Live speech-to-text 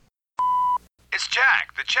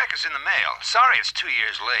Jack, the check is in the mail. Sorry it's 2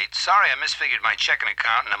 years late. Sorry I misfigured my checking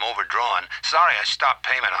account and I'm overdrawn. Sorry I stopped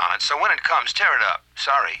payment on it. So when it comes, tear it up.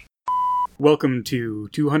 Sorry. Welcome to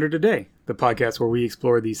 200 a Day, the podcast where we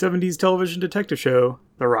explore the 70s television detective show,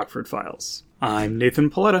 The Rockford Files. I'm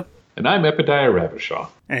Nathan Paletta. And I'm Epediah Ravachol.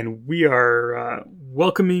 And we are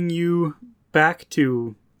welcoming you back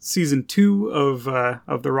to Season 2 of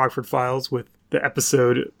The Rockford Files with the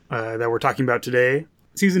episode that we're talking about today.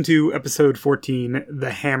 Season 2, Episode 14,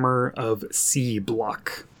 The Hammer of C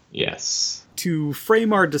Block. Yes. To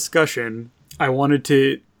frame our discussion, I wanted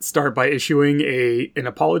to start by issuing an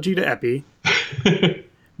apology to Epi.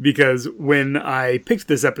 Because when I picked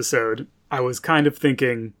this episode, I was kind of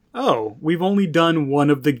thinking, oh, we've only done one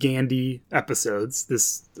of the Gandhi episodes.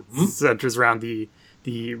 This centers around the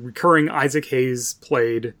recurring Isaac Hayes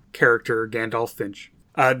played character, Gandalf Finch.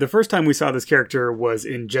 The first time we saw this character was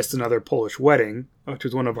in Just Another Polish Wedding, which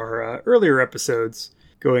was one of our earlier episodes,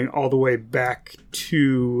 going all the way back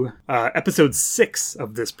to episode 6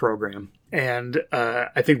 of this program. And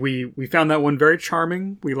I think we found that one very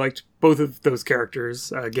charming. We liked both of those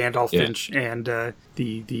characters, Gandalf Finch and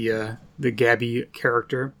the Gabby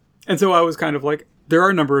character. And so I was kind of like, there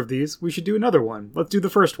are a number of these. We should do another one. Let's do the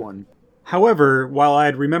first one. However, while I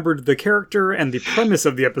had remembered the character and the premise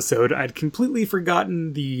of the episode, I'd completely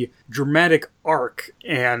forgotten the dramatic arc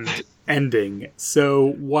and ending.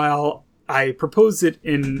 So while I proposed it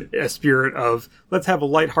in a spirit of, let's have a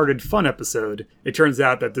lighthearted fun episode, it turns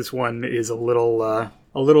out that this one is a little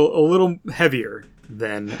heavier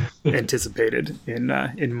than anticipated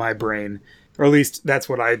in my brain. Or at least that's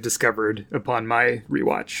what I discovered upon my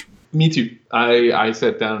rewatch. Me too. I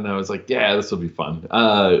sat down and I was like, yeah, this will be fun.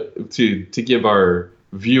 To give our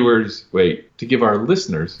listeners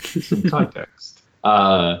some context.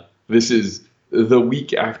 This is the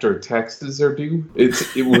week after taxes are due.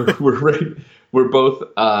 We're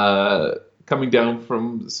both coming down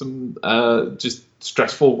from some just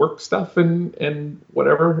stressful work stuff and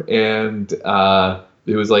whatever. And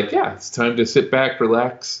it was like, yeah, it's time to sit back,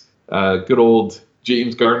 relax. Good old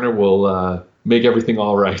James Gardner will make everything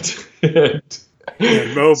all right. Oh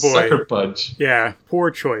boy. Sucker punch. Yeah,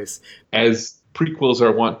 poor choice. As prequels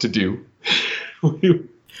are wont to do.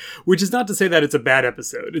 Which is not to say that it's a bad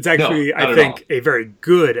episode. It's actually, I think, a very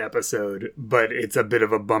good episode, but it's a bit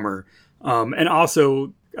of a bummer. And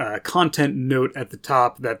also, content note at the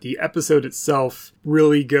top that the episode itself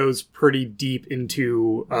really goes pretty deep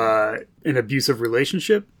into an abusive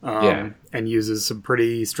relationship and uses some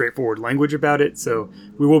pretty straightforward language about it. So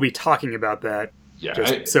we will be talking about that.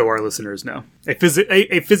 Yeah, so our listeners know. A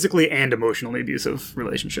physically and emotionally abusive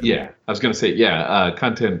relationship. Yeah, I was going to say,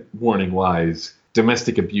 content warning-wise,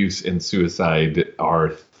 domestic abuse and suicide are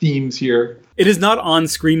themes here. It is not on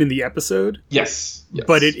screen in the episode. Yes.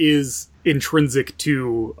 But it is intrinsic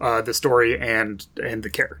to the story and the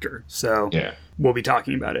character. So we'll be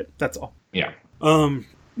talking about it. That's all. Yeah.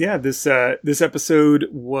 This episode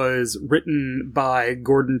was written by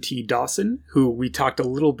Gordon T. Dawson, who we talked a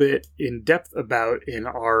little bit in depth about in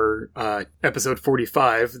our episode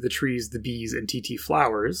 45, The Trees, the Bees, and TT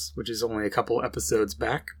Flowers, which is only a couple episodes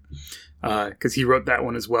back, because he wrote that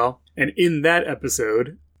one as well. And in that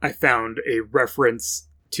episode, I found a reference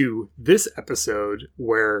to this episode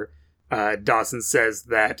where Dawson says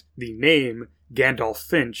that the name Gandalf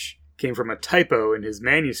Finch came from a typo in his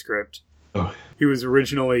manuscript. Oh. He was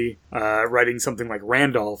originally writing something like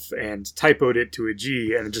Randolph and typoed it to a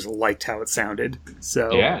G and just liked how it sounded.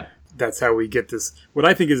 So that's how we get this, what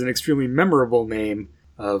I think is an extremely memorable name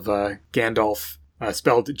of Gandalf,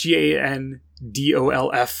 spelled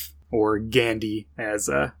Gandolf, or Gandhi, as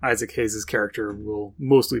Isaac Hayes' character will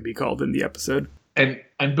mostly be called in the episode.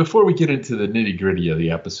 And before we get into the nitty-gritty of the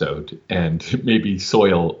episode and maybe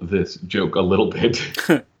soil this joke a little bit...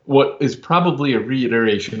 What is probably a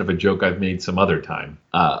reiteration of a joke I've made some other time.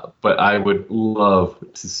 But I would love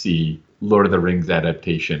to see Lord of the Rings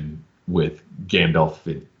adaptation with Gandalf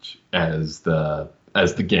Finch as the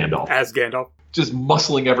Gandalf. As Gandalf. Just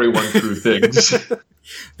muscling everyone through things.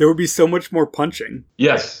 There would be so much more punching.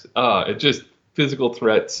 Yes. It just physical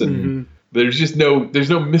threats and there's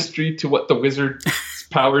no mystery to what the wizard's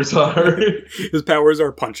powers are. His powers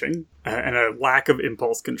are punching and a lack of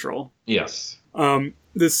impulse control. Yes.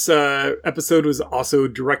 This episode was also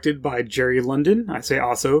directed by Jerry London. I say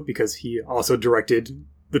also because he also directed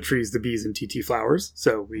The Trees, the Bees, and TT Flowers.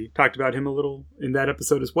 So we talked about him a little in that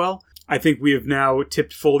episode as well. I think we have now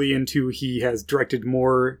tipped fully into he has directed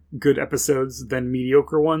more good episodes than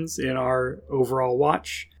mediocre ones in our overall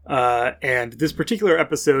watch. And this particular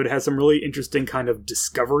episode has some really interesting kind of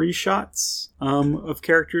discovery shots of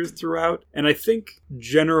characters throughout. And I think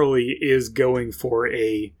generally is going for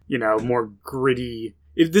a, more gritty...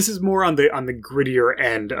 This is more on the grittier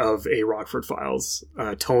end of a Rockford Files,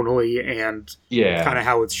 tonally and kind of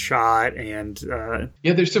how it's shot. And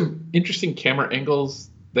there's some interesting camera angles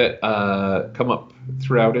that come up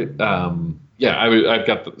throughout it. I've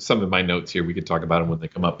got some of my notes here. We could talk about them when they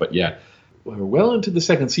come up. But we're well into the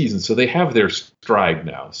second season, so they have their stride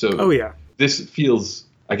now. So this feels,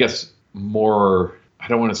 I guess, more, I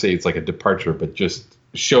don't want to say it's like a departure, but just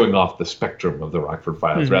showing off the spectrum of the Rockford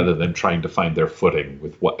Files rather than trying to find their footing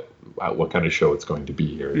with what kind of show it's going to be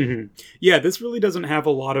here. Mm-hmm. Yeah, this really doesn't have a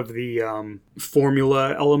lot of the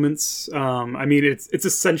formula elements. I mean, it's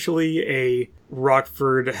essentially a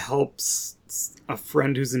Rockford helps a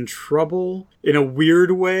friend who's in trouble in a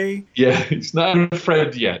weird way. Yeah, he's not a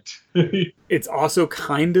friend yet. It's also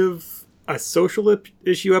kind of a social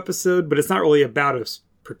issue episode, but it's not really about it's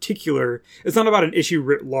not about an issue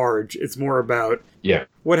writ large. It's more about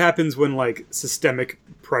what happens when systemic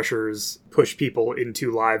pressures push people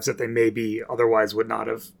into lives that they maybe otherwise would not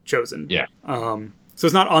have chosen. Yeah. So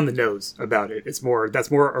it's not on the nose about it. That's more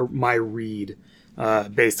my read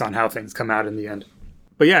based on how things come out in the end.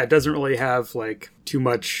 But it doesn't really have too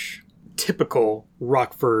much typical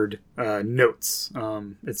Rockford notes.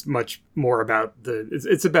 It's much more about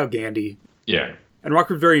it's about Gandy. Yeah. And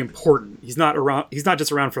Rockford's very important. He's not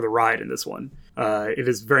just around for the ride in this one. It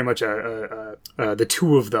is very much the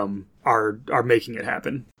two of them are making it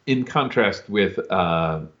happen. In contrast with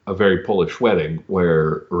a very Polish wedding,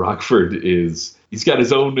 where Rockford he's got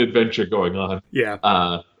his own adventure going on.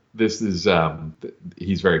 Yeah. This is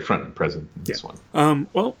he's very front and present in this one.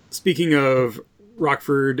 Well, speaking of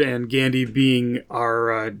Rockford and Gandy being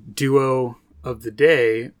our duo of the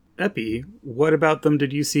day, Epi, what about them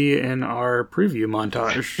did you see in our preview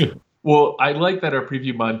montage? Well, I like that our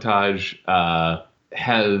preview montage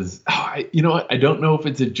has... I don't know if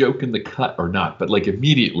it's a joke in the cut or not, but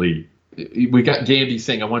immediately we got Gandy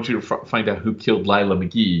saying, I want you to find out who killed Lila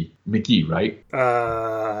McGee, right?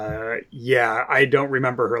 Yeah, I don't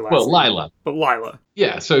remember her last name. Well, Lila. But Lila.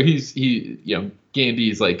 Yeah, so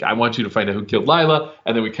Gandy's like, I want you to find out who killed Lila,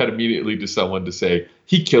 and then we cut immediately to someone to say,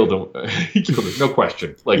 he killed him. He killed him, no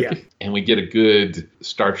question. And we get a good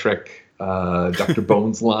Star Trek Dr.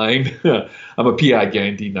 Bones line. I'm a PI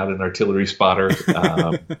Gandy, not an artillery spotter.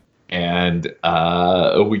 And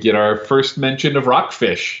we get our first mention of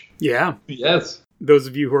rockfish. Yeah. Yes. Those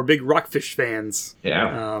of you who are big Rockfish fans.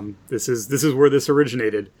 Yeah. This is where this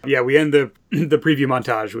originated. Yeah, we end the preview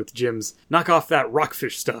montage with Jim's knock off that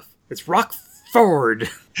rockfish stuff. It's Rockford.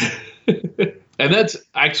 And that's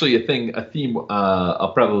actually a theme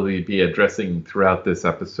I'll probably be addressing throughout this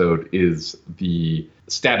episode is the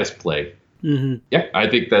status play. Mm-hmm. Yeah, I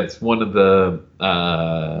think that's one of the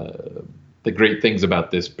great things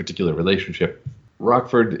about this particular relationship.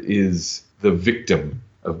 Rockford is the victim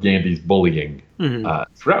of Gandy's bullying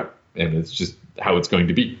throughout, and it's just how it's going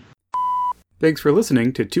to be. Thanks for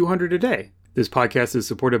listening to 200 a Day. This podcast is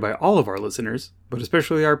supported by all of our listeners, but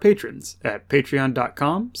especially our patrons at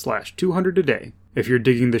patreon.com/200aday. If you're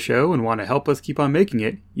digging the show and want to help us keep on making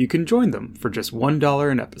it, you can join them for just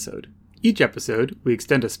 $1 an episode. Each episode, we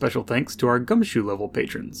extend a special thanks to our Gumshoe level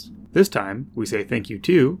patrons. This time, we say thank you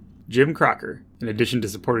to Jim Crocker. In addition to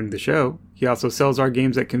supporting the show, he also sells our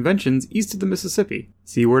games at conventions east of the Mississippi.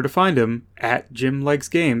 See where to find him at Jim Likes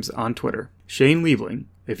Games on Twitter. Shane Liebling.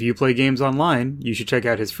 If you play games online, you should check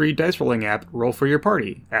out his free dice rolling app, Roll For Your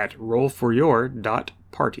Party, at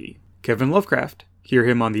rollforyour.party. Kevin Lovecraft. Hear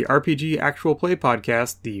him on the RPG Actual Play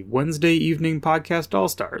podcast, the Wednesday Evening Podcast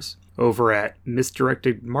All-Stars, over at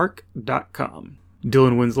misdirectedmark.com.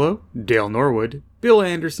 Dylan Winslow, Dale Norwood, Bill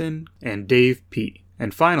Anderson, and Dave P.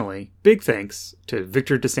 And finally, big thanks to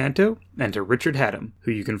Victor DeSanto and to Richard Haddam,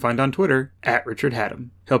 who you can find on Twitter at Richard Haddam.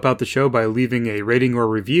 Help out the show by leaving a rating or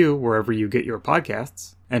review wherever you get your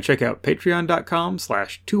podcasts, and check out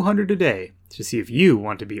patreon.com/200aday to see if you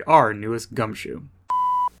want to be our newest gumshoe.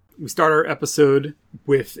 We start our episode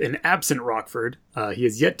with an absent Rockford. He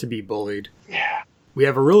is yet to be bullied. Yeah. We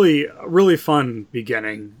have a really fun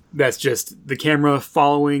beginning. That's just the camera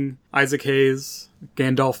following Isaac Hayes,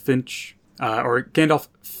 Gandalf Finch, or Gandalf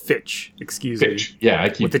Fitch, excuse me. Yeah, I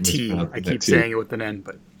keep with the T. I keep saying it with an N,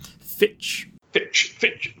 but Fitch. Fitch.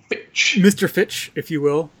 Mr. Fitch, if you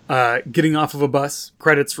will, getting off of a bus,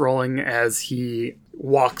 credits rolling as he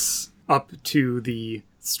walks up to the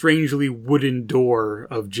strangely wooden door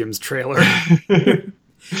of Jim's trailer.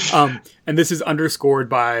 And this is underscored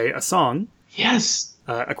by a song. Yes.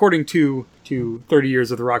 According to 30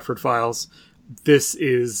 Years of the Rockford Files, this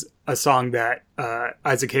is a song that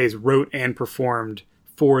Isaac Hayes wrote and performed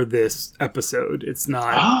for this episode. It's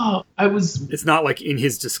not. It's not like in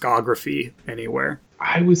his discography anywhere.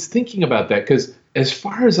 I was thinking about that because, as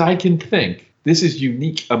far as I can think, this is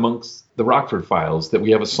unique amongst the Rockford Files that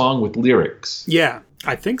we have a song with lyrics. Yeah,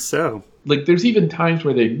 I think so. Like, there's even times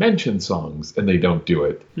where they mention songs and they don't do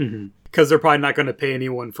it. Because they're probably not going to pay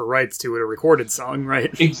anyone for rights to a recorded song,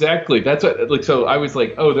 right? Exactly. That's what. Like, so I was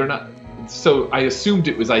like, oh, they're not. So I assumed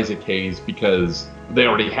it was Isaac Hayes because they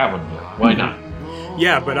already have him here. Why not?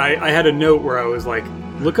 Yeah, but I had a note where I was like,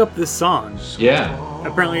 look up this song. Yeah.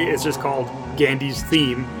 Apparently it's just called Gandy's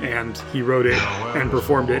Theme, and he wrote it and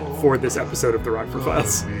performed it for this episode of the Rockford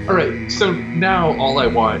Files. All right, so now all I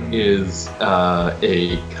want is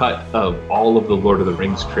a cut of all of the Lord of the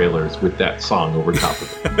Rings trailers with that song over top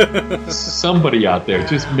of it. Somebody out there,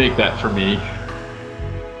 just make that for me.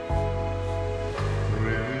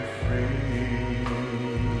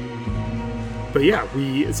 But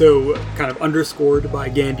yeah, so kind of underscored by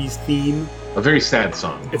Gandy's theme. A very sad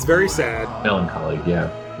song. It's very sad. Melancholy, yeah.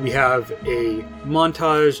 We have a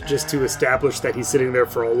montage just to establish that he's sitting there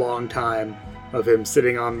for a long time, of him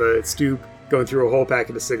sitting on the stoop, going through a whole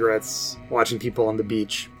packet of cigarettes, watching people on the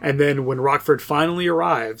beach. And then when Rockford finally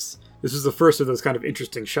arrives, this was the first of those kind of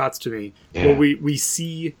interesting shots to me, where we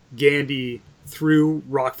see Gandy through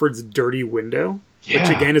Rockford's dirty window, which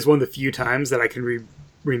again is one of the few times that I can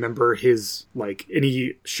remember his, like,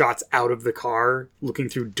 any shots out of the car looking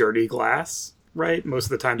through dirty glass, right? Most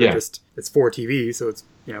of the time it's for TV, so it's,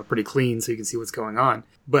 you know, pretty clean so you can see what's going on.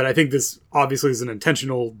 But I think this obviously is an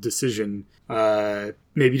intentional decision,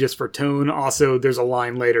 maybe just for tone. Also, there's a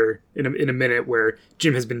line later in a minute where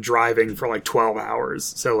Jim has been driving for like 12 hours.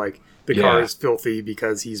 So like the car is filthy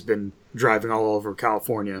because he's been driving all over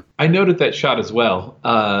California. I noted that shot as well.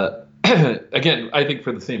 Again, I think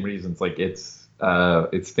for the same reasons, like it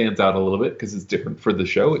stands out a little bit because it's different for the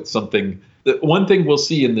show. It's something that one thing we'll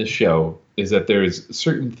see in this show is that there's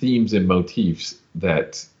certain themes and motifs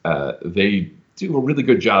that they do a really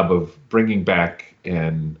good job of bringing back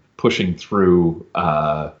and pushing through.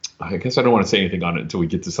 I guess I don't want to say anything on it until we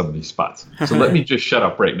get to some of these spots. So let me just shut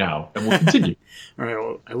up right now and we'll continue. All right.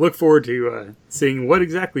 Well, I look forward to seeing what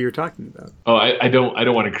exactly you're talking about. Oh, I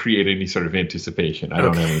don't want to create any sort of anticipation. I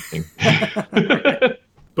don't have anything.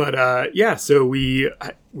 But so we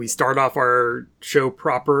start off our show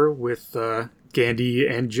proper with Gandy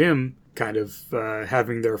and Jim kind of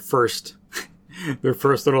having their first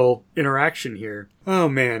little interaction here. Oh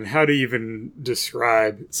man, how to even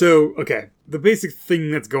describe? So, okay, the basic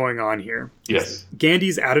thing that's going on here. Yes.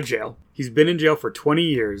 Gandy's out of jail. He's been in jail for 20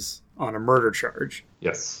 years on a murder charge.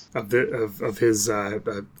 Yes. Of his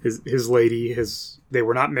lady. They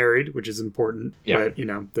were not married, which is important. Yeah. But, you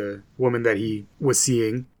know, the woman that he was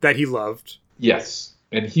seeing, that he loved. Yes.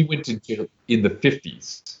 And he went to jail in the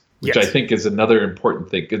 50s, which I think is another important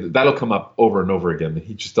thing. That'll come up over and over again. That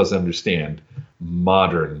he just doesn't understand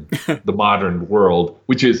the modern world,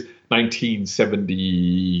 which is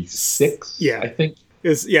 1976, I think.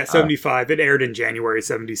 75. It aired in January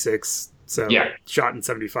 76. So shot in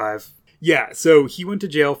 75. Yeah, so he went to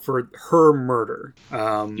jail for her murder.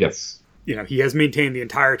 Yes. You know, he has maintained the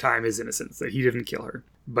entire time his innocence, that he didn't kill her.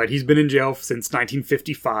 But he's been in jail since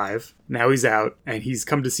 1955. Now he's out, and he's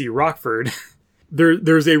come to see Rockford.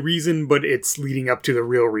 There's a reason, but it's leading up to the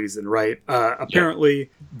real reason, right?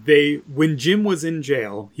 Apparently, when Jim was in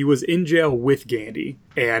jail, he was in jail with Gandy.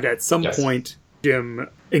 And at some point, Jim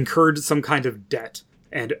incurred some kind of debt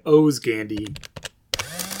and owes Gandy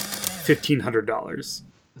 $1,500.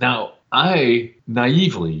 Now, I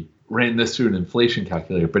naively ran this through an inflation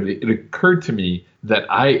calculator, but it occurred to me that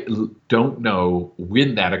I don't know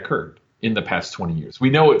when that occurred in the past 20 years. We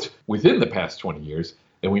know it's within the past 20 years,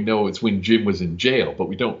 and we know it's when Jim was in jail, but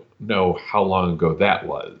we don't know how long ago that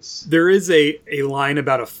was. There is a line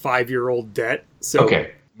about a 5-year-old debt. So okay,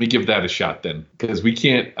 let me give that a shot then, because we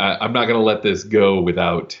can't. I'm not going to let this go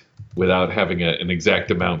without having an exact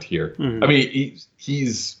amount here. Mm-hmm. I mean,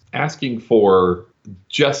 he's asking for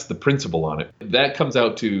just the principal on it. That comes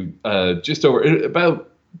out to just over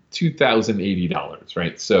about $2,080,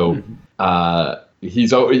 right? So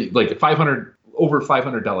he's like over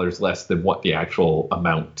 $500 less than what the actual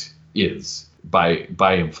amount is by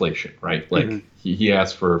inflation, right? Like he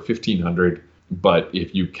asked for $1,500, but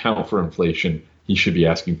if you count for inflation, he should be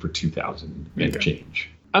asking for $2,000 and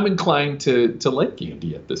change. I'm inclined to like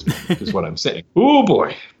Gandy at this point, is what I'm saying. Oh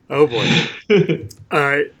boy. Oh boy.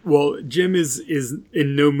 Well, Jim is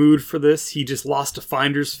in no mood for this. He just lost a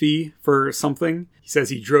finder's fee for something. He says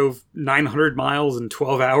he drove 900 miles in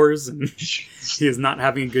 12 hours and he is not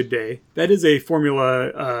having a good day. That is a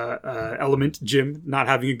formula element, Jim not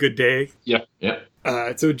having a good day. Yeah.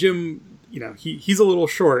 So Jim, he's a little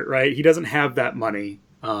short, right? He doesn't have that money.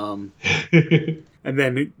 And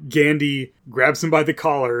then Gandy grabs him by the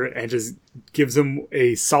collar and just gives him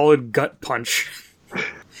a solid gut punch,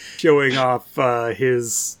 showing off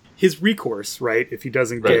his recourse, right? If he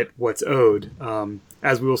doesn't get what's owed,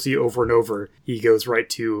 as we will see over and over, he goes right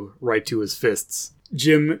to his fists.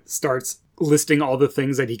 Jim starts listing all the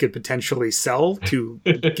things that he could potentially sell to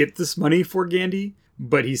get this money for Gandy,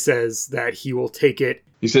 but he says that he will take it.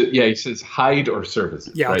 He says hide or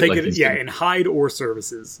services. Yeah, I'll take it. Yeah, and hide or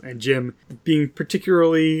services. And Jim, being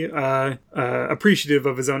particularly appreciative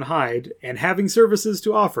of his own hide and having services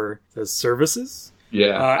to offer, says services.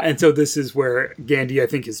 Yeah. And so this is where Gandy, I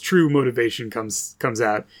think, his true motivation comes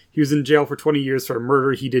out. He was in jail for 20 years for a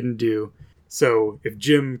murder he didn't do. So if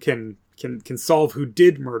Jim can solve who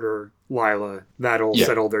did murder Lila, that'll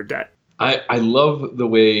settle their debt. I love the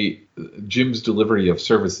way Jim's delivery of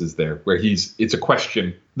services there, where it's a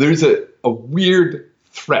question. There's a weird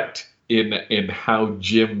threat in how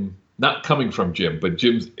Jim, not coming from Jim, but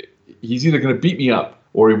he's either going to beat me up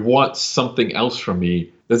or he wants something else from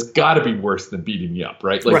me that's got to be worse than beating me up,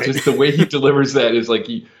 right? Like just the way he delivers that is like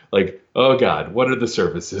oh God, what are the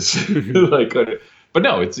services? But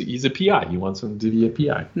no, he's a PI. He wants him to be a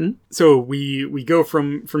PI. Mm-hmm. So we go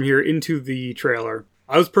from here into the trailer.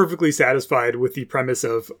 I was perfectly satisfied with the premise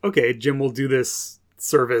of, okay, Jim will do this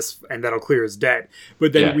service and that'll clear his debt.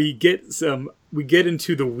 But then we get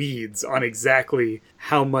into the weeds on exactly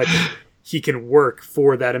how much he can work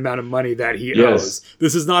for that amount of money that he owes.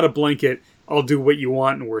 This is not a blanket, I'll do what you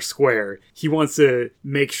want and we're square. He wants to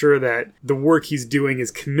make sure that the work he's doing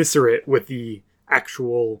is commiserate with the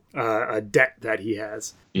actual debt that he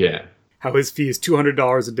has. Yeah. How his fee is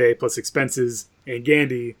 $200 a day plus expenses. And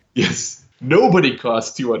Gandy... Yes. Nobody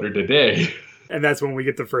costs $200 a day. And that's when we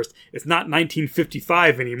get the first, it's not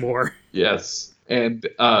 1955 anymore. Yes. And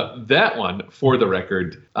that one, for the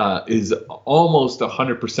record, is almost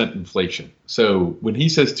 100% inflation. So when he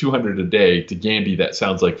says $200 a day, to Gandy, that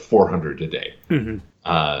sounds like $400 a day. Mm-hmm.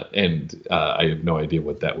 And I have no idea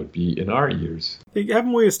what that would be in our years.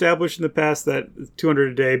 Haven't we established in the past that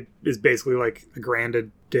 $200 a day is basically like $1,000 a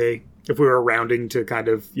day? If we were rounding to kind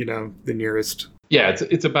of, the nearest... Yeah,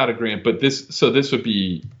 it's about $1,000, but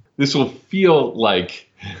this will feel like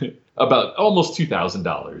about almost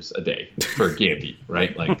 $2,000 a day for Gandy,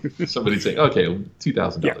 right? Like somebody saying, okay,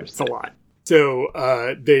 $2,000. Yeah, it's a lot. So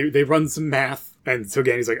they run some math, and so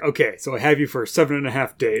Gandy's like, okay, so I have you for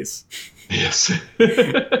 7.5 days. Yes.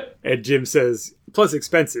 And Jim says, plus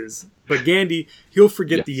expenses. But Gandy, he'll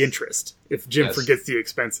forget the interest if Jim forgets the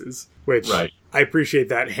expenses, which I appreciate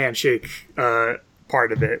that handshake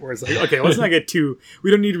part of it, where it's like, okay, let's not get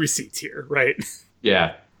we don't need receipts here, right?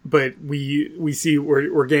 Yeah. But we see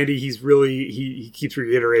where Gandy, he keeps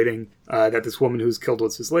reiterating that this woman who's killed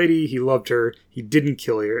was his lady. He loved her. He didn't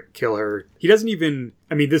kill her. He doesn't even,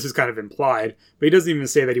 this is kind of implied, but he doesn't even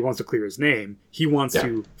say that he wants to clear his name. He wants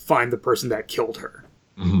to find the person that killed her.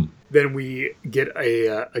 Mm-hmm. Then we get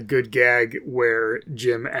a good gag where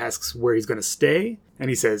Jim asks where he's going to stay. And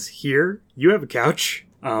he says, here, you have a couch.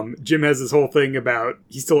 Jim has this whole thing about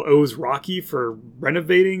he still owes Rocky for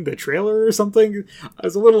renovating the trailer or something. I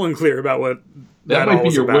was a little unclear about what that might all be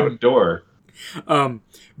was your about. wooden door.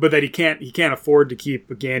 But that he can't afford to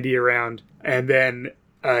keep Gandy around, and then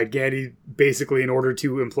Gandy, basically in order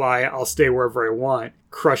to imply I'll stay wherever I want,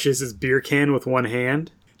 crushes his beer can with one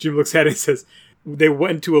hand. Jim looks at it and says, they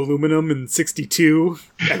went to aluminum in 1962.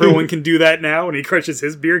 Everyone can do that now, and he crushes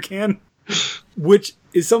his beer can. Which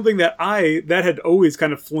is something that had always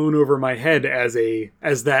kind of flown over my head as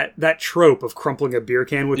that trope of crumpling a beer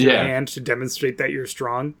can with your hand to demonstrate that you're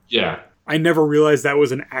strong. Yeah. I never realized that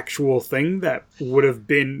was an actual thing that would have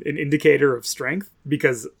been an indicator of strength,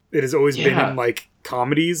 because it has always been in like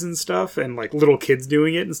comedies and stuff and like little kids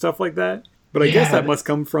doing it and stuff like that. But I guess that must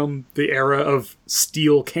come from the era of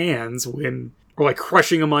steel cans or like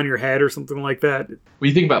crushing them on your head or something like that. When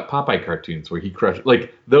you think about Popeye cartoons where he crushed,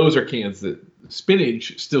 like those are cans that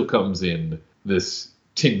spinach still comes in this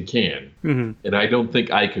tin can. Mm-hmm. And I don't think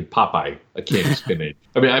I could Popeye a can of spinach.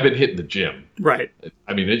 I've been hitting the gym. Right.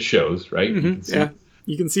 It shows, right? Mm-hmm.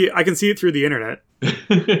 You can see it. I can see it through the internet.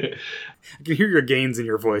 I can hear your gains in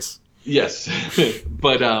your voice. Yes.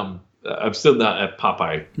 But I'm still not at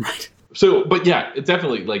Popeye. Right. So, but yeah, it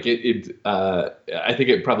definitely like I think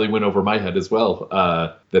it probably went over my head as well.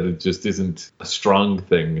 That it just isn't a strong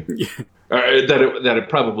thing. Yeah. That it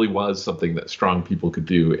probably was something that strong people could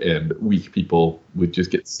do, and weak people would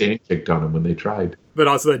just get sand kicked on them when they tried. But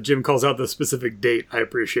also that Jim calls out the specific date, I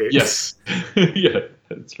appreciate. Yes, yeah,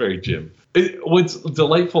 it's very Jim. What's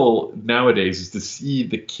delightful nowadays is to see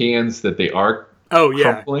the cans that they are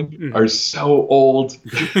crumpling are so old.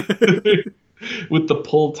 With the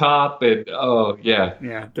pull top and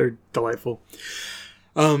yeah, they're delightful.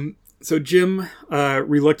 So Jim,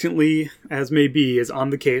 reluctantly as may be, is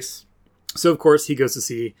on the case. So of course he goes to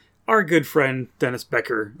see our good friend Dennis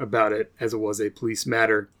Becker about it, as it was a police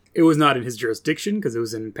matter. It was not in his jurisdiction because it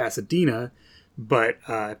was in Pasadena, but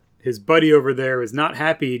his buddy over there is not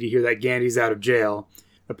happy to hear that Gandy's out of jail.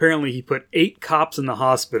 Apparently he put 8 cops in the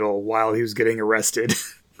hospital while he was getting arrested,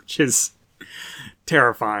 which is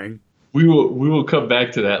terrifying. We will come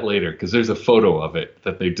back to that later because there's a photo of it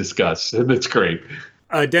that they discuss, and it's great.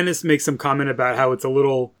 Dennis makes some comment about how it's a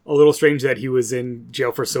little strange that he was in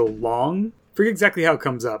jail for so long. Forget exactly how it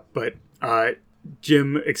comes up, but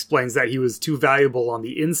Jim explains that he was too valuable on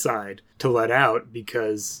the inside to let out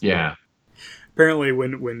because apparently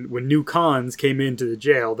when new cons came into the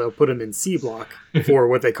jail, they'll put him in C block for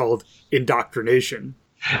what they called indoctrination.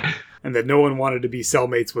 And that no one wanted to be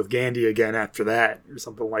cellmates with Gandy again after that, or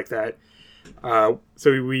something like that.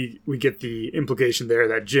 So we get the implication there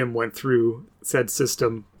that Jim went through said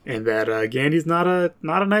system, and that Gandy's not a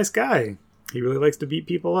nice guy. He really likes to beat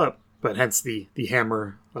people up, but hence the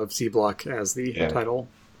hammer of C block, as the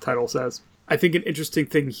title says. I think an interesting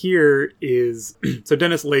thing here is so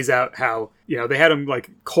Dennis lays out how they had him like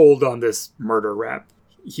cold on this murder rap.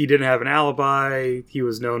 He didn't have an alibi. He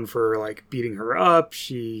was known for like beating her up.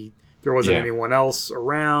 There wasn't anyone else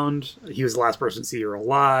around. He was the last person to see her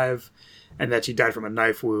alive. And that she died from a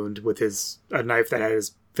knife wound with a knife that had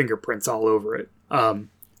his fingerprints all over it. And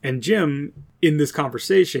Jim, in this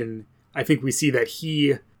conversation, I think we see that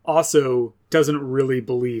he also doesn't really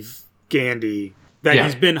believe Gandy, that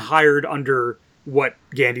he's been hired under what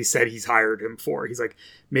Gandy said he's hired him for. He's like,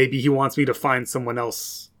 maybe he wants me to find someone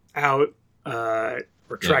else out,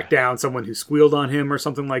 or track down someone who squealed on him or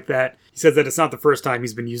something like that. He says that it's not the first time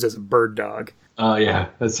he's been used as a bird dog. Oh, yeah.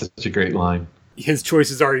 That's such a great line. His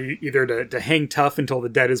choices are either to hang tough until the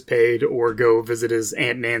debt is paid or go visit his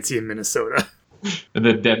Aunt Nancy in Minnesota. And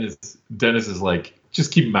then Dennis is like,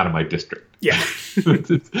 just keep him out of my district. Yeah.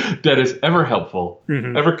 Dennis, ever helpful,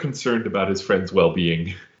 ever concerned about his friend's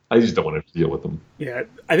well-being. I just don't want to deal with them. Yeah,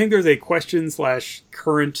 I think there's a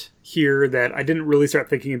question/current here that I didn't really start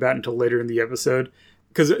thinking about until later in the episode.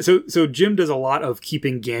 Because so Jim does a lot of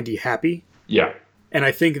keeping Gandy happy. Yeah. And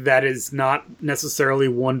I think that is not necessarily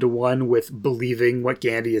one-to-one with believing what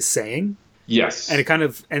Gandy is saying. Yes. And it kind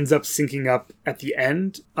of ends up syncing up at the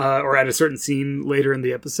end, or at a certain scene later in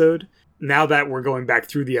the episode. Now that we're going back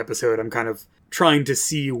through the episode, I'm kind of trying to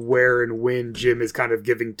see where and when Jim is kind of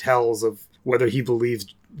giving tells of whether he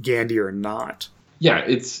believes Gandy or not. Yeah,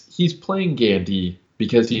 he's playing Gandy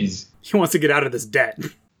because he wants to get out of this debt.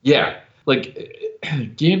 Yeah. Like,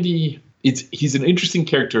 Gandy, he's an interesting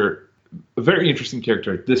character, a very interesting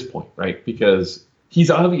character at this point, right? Because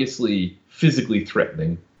he's obviously physically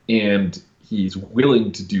threatening and he's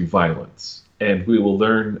willing to do violence. And we will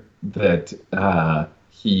learn that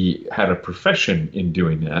he had a profession in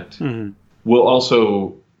doing that. Mm-hmm. We'll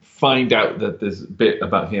also find out that this bit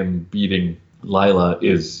about him beating Lila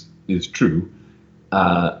is true.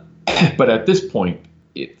 But at this point,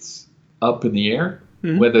 it's up in the air.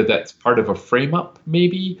 Mm-hmm. Whether that's part of a frame-up,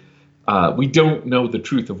 maybe. We don't know the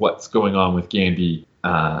truth of what's going on with Gandy.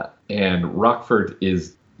 And Rockford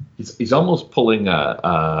he's almost pulling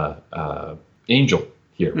Angel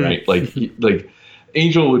here, right? Like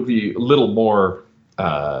Angel would be a little more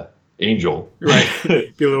Angel. Right.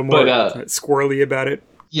 Be a little more squirrely about it.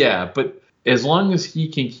 Yeah, but as long as he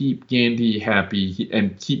can keep Gandy happy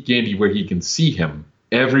and keep Gandy where he can see him,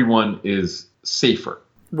 everyone is safer.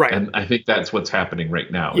 Right. And I think that's what's happening right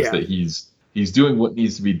now, is that he's doing what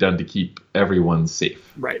needs to be done to keep everyone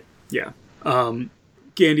safe. Right. Yeah.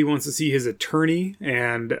 Gandy wants to see his attorney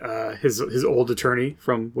and his old attorney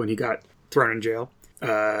from when he got thrown in jail.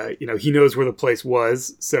 He knows where the place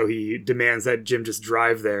was, so he demands that Jim just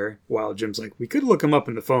drive there, while Jim's like, we could look him up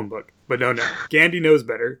in the phone book. But no. Gandy knows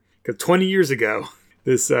better, because 20 years ago,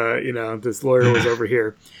 this lawyer was over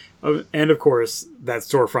here. And of course, that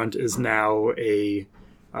storefront is now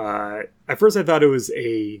at first I thought it was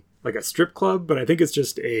a strip club, but I think it's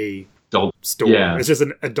just a adult store. Yeah. It's just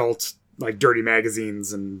an adult, like, dirty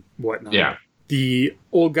magazines and whatnot. Yeah. The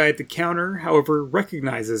old guy at the counter, however,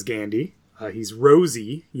 recognizes Gandy. He's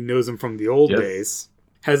Rosie. He knows him from the old Yes. days.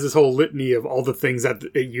 Has this whole litany of all the things that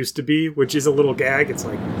it used to be, which is a little gag. It's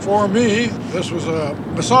like, For me, this was a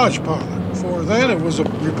massage parlor. For then, it was a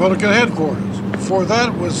Republican headquarters. For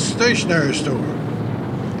that, it was a stationery store.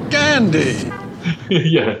 Gandhi!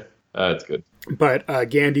 Yeah, that's good. but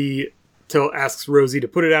Gandhi asks Rosie to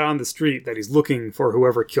put it out on the street that he's looking for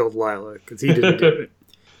whoever killed Lila, because he didn't do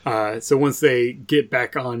it. So once they get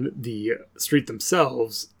back on the street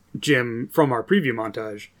themselves, Jim, from our preview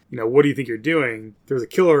montage, what do you think you're doing? There's a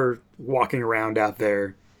killer walking around out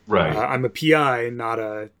there. Right. I'm a PI, not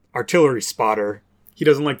a artillery spotter. He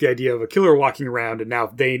doesn't like the idea of a killer walking around, and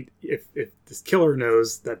now if this killer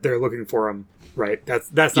knows that they're looking for him, right?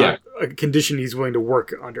 That's not a condition he's willing to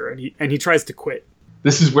work under, and he tries to quit.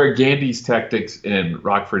 This is where Gandhi's tactics and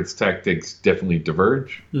Rockford's tactics definitely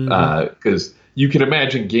diverge. Because you can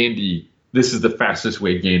imagine Gandhi, this is the fastest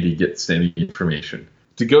way Gandhi gets any information.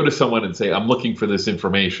 To go to someone and say, I'm looking for this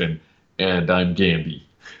information, and I'm Gandhi.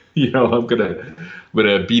 I'm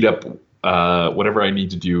gonna beat up whatever I need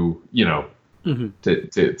to do,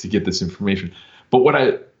 to get this information. But what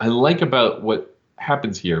I like about what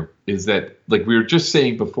happens here is that, like we were just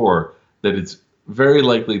saying before, that it's very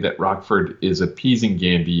likely that Rockford is appeasing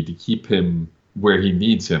Gandhi to keep him where he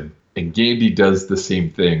needs him, and Gandhi does the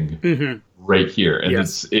same thing right here, and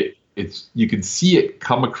it's you can see it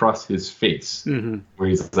come across his face where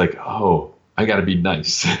he's like, "Oh, I got to be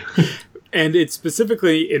nice." And it's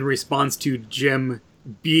specifically in response to Jim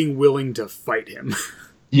being willing to fight him.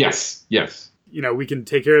 Yes. We can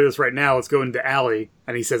take care of this right now. Let's go into alley.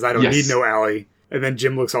 And he says, I don't need no alley. And then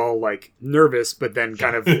Jim looks all like nervous, but then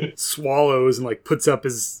kind of swallows and like puts up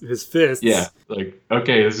his fists. Yeah, like,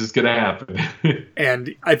 okay, this is gonna happen.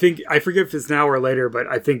 And I forget if it's now or later, but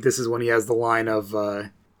I think this is when he has the line of,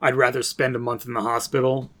 I'd rather spend a month in the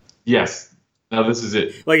hospital. Yes. Now this is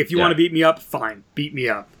it. Like, if you want to beat me up, fine, beat me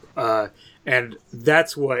up. And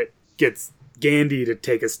that's what gets Gandhi to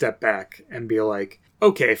take a step back and be like,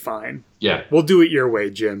 okay, fine. Yeah. We'll do it your way,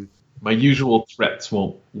 Jim. My usual threats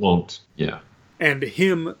won't. Yeah. And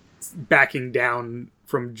him backing down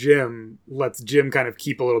from Jim lets Jim kind of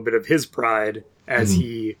keep a little bit of his pride as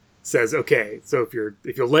he says, okay, so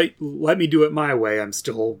if you'll let me do it my way, I'm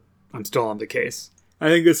still on the case. I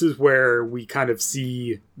think this is where we kind of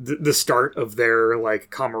see the start of their like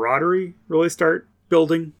camaraderie really start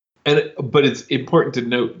building. But it's important to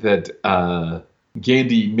note that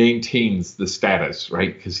Gandhi maintains the status,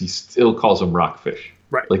 right? Because he still calls him Rockfish.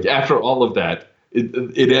 Right. Like, after all of that,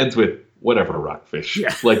 it ends with, whatever, Rockfish.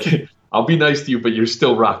 Yeah. Like, I'll be nice to you, but you're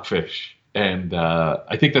still Rockfish. And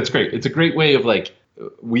I think that's great. It's a great way of, like,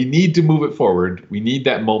 we need to move it forward. We need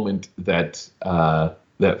that moment that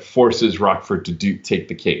that forces Rockford to take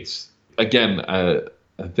the case. Again,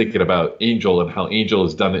 I'm thinking about Angel and how Angel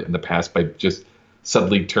has done it in the past by just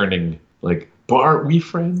suddenly turning, like, but aren't we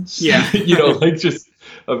friends? Yeah. Like, just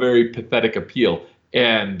a very pathetic appeal.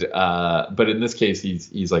 And but in this case,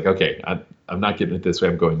 he's like, okay, I'm not getting it this way.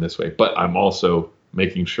 I'm going this way. But I'm also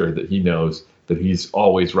making sure that he knows that he's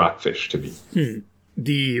always Rockfish to me.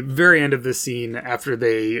 The very end of the scene, after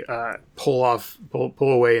they pull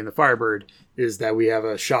away in the Firebird, is that we have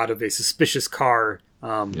a shot of a suspicious car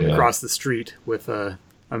across the street with a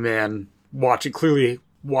man clearly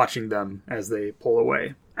watching them as they pull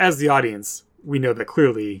away. As the audience, we know that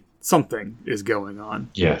clearly something is going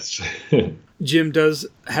on. Yes. Jim does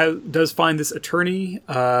find this attorney.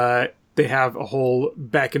 They have a whole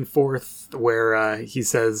back and forth where he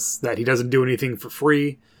says that he doesn't do anything for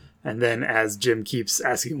free. And then as Jim keeps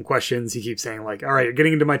asking him questions, he keeps saying, like, all right, you're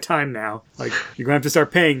getting into my time now. Like, you're going to have to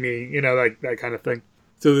start paying me, like that kind of thing.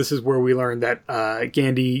 So this is where we learn that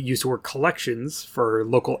Gandhi used to work collections for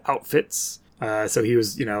local outfits. So he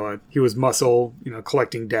was, he was muscle,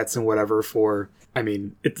 collecting debts and whatever for,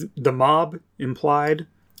 it's the mob implied,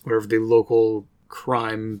 whatever the local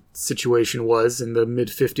crime situation was in the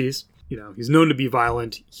mid-50s. He's known to be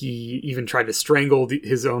violent. He even tried to strangle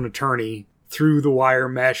his own attorney through the wire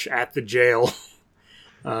mesh at the jail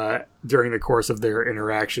during the course of their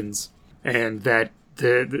interactions. And that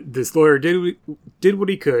this lawyer did what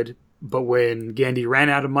he could, but when Gandhi ran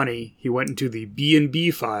out of money, he went into the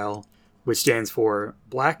B&B file, which stands for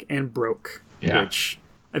Black and Broke, which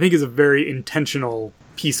I think is a very intentional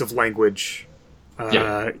piece of language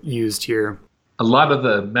used here. A lot of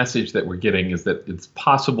the message that we're getting is that it's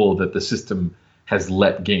possible that the system has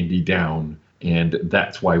let Gandhi down, and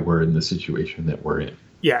that's why we're in the situation that we're in.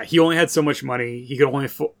 Yeah, he only had so much money. He could only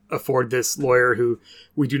afford this lawyer who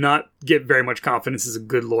we do not get very much confidence is a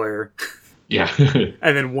good lawyer. Yeah.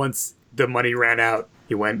 And then once the money ran out,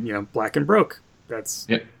 he went, black and broke. That's,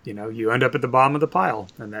 you end up at the bottom of the pile.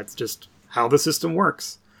 And that's just how the system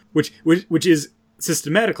works, which is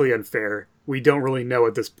systematically unfair. We don't really know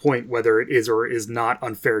at this point whether it is or is not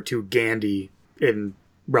unfair to Gandy in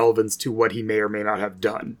relevance to what he may or may not have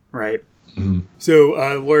done, right? Mm-hmm. So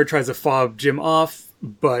the lawyer tries to fob Jim off,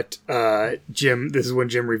 but this is when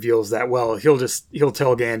Jim reveals that, well, he'll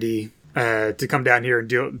tell Gandy to come down here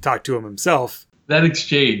and talk to him himself. That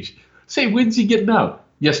exchange. Say, when's he getting out?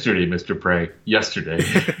 Yesterday, Mr. Prey. Yesterday.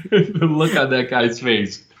 The look on that guy's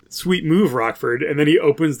face. Sweet move, Rockford. And then he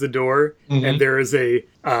opens the door, and there is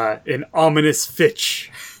an ominous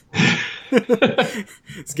Fitch.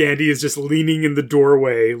 Gandy is just leaning in the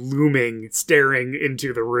doorway, looming, staring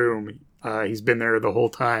into the room. He's been there the whole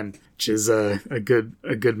time, which is a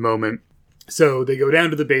good moment. So they go down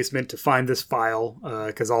to the basement to find this file,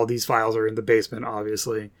 because all these files are in the basement,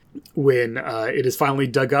 obviously. When it is finally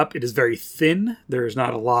dug up, it is very thin. There's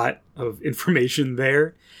not a lot of information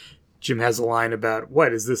there. Jim has a line about,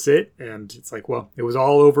 what, is this it? And it's like, well, it was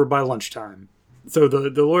all over by lunchtime. So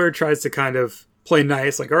the lawyer tries to kind of play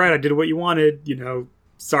nice, like, all right, I did what you wanted,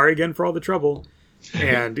 sorry again for all the trouble.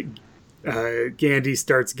 And Gandy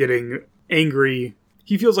starts getting angry.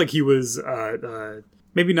 He feels like he was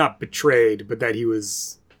maybe not betrayed, but that he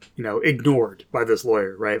was, ignored by this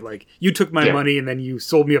lawyer, right? Like, you took my money and then you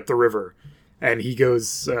sold me up the river. And he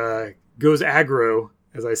goes aggro,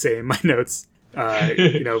 as I say in my notes,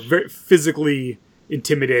 very physically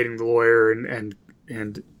intimidating the lawyer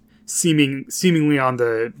and seemingly on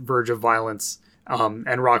the verge of violence.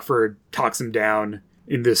 And Rockford talks him down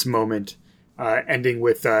in this moment, ending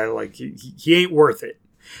with he ain't worth it.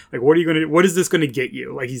 Like, what is this gonna get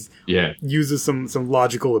you? Like, he's uses some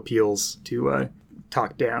logical appeals to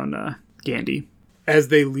talk down Gandy. As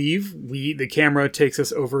they leave, the camera takes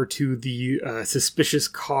us over to the suspicious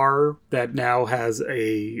car that now has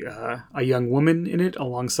a young woman in it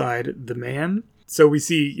alongside the man. So we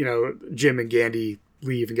see, Jim and Gandy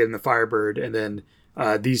leave and get in the Firebird, and then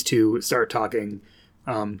these two start talking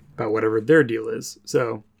about whatever their deal is.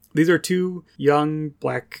 So these are two young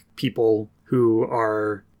black people who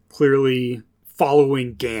are clearly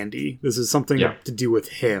following Gandy. This is something to do with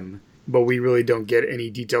him, but we really don't get any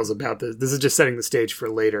details about this. This is just setting the stage for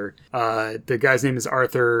later. The guy's name is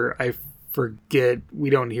Arthur. I forget. We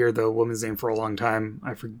don't hear the woman's name for a long time.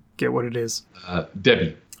 I forget what it is.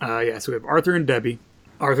 Debbie. So we have Arthur and Debbie.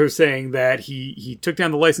 Arthur's saying that he took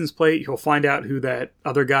down the license plate. He'll find out who that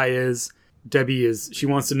other guy is. Debbie she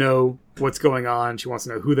wants to know what's going on. She wants to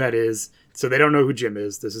know who that is. So they don't know who Jim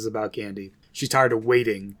is. This is about Gandy. She's tired of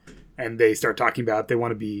waiting, and they start talking about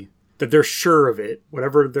that they're sure of it.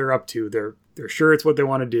 Whatever they're up to, they're sure it's what they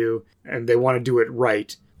want to do, and they want to do it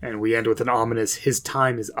right. And we end with an ominous, his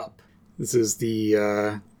time is up. This is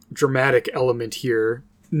the dramatic element here,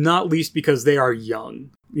 not least because they are young.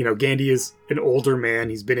 Gandy is an older man.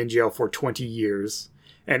 He's been in jail for 20 years.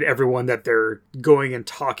 And everyone that they're going and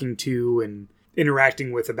talking to and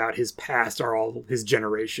interacting with about his past are all his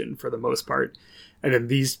generation for the most part. And then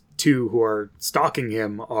these two who are stalking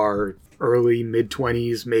him are early,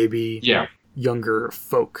 mid-20s, maybe younger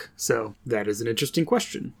folk. So that is an interesting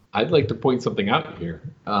question. I'd like to point something out here.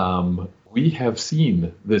 We have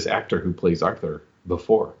seen this actor who plays Arthur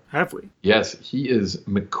before. Have we? Yes, he is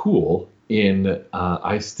McCool in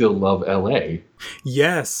I Still Love L.A.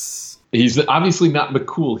 Yes. He's obviously not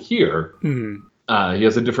McCool here. Mm-hmm. He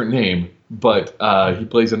has a different name, but he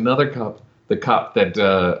plays another cop, the cop that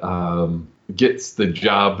gets the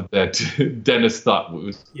job that Dennis thought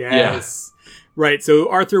was. Yes. Yeah. Right. So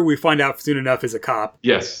Arthur, we find out soon enough, is a cop.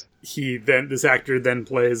 Yes. This actor then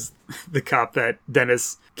plays the cop that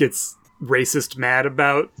Dennis gets racist mad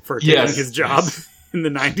about for taking his job in the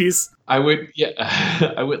 90s. I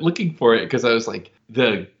went looking for it because I was like,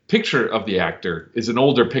 the picture of the actor is an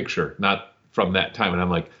older picture, not from that time. And I'm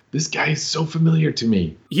like, this guy is so familiar to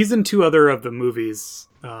me. He's in two other of the movies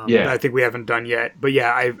that I think we haven't done yet. But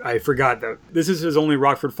I forgot that this is his only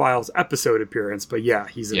Rockford Files episode appearance. But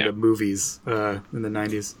he's in the movies in the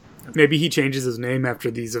 90s. Maybe he changes his name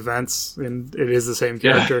after these events and it is the same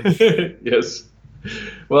character. Yes.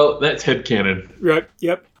 Well, that's headcanon. Right.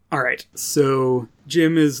 Yep. All right. So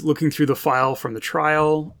Jim is looking through the file from the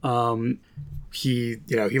trial. He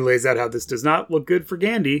lays out how this does not look good for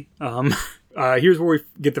Gandy. Here's where we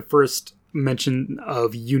get the first mention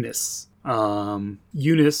of Eunice.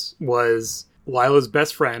 Eunice was Lila's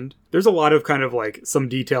best friend. There's a lot of kind of like some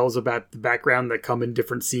details about the background that come in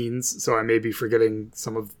different scenes, so I may be forgetting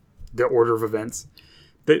some of the order of events.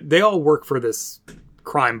 They all work for this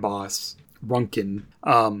crime boss, Runkin,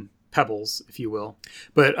 Pebbles, if you will.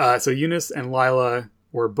 But so Eunice and Lila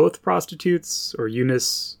were both prostitutes, or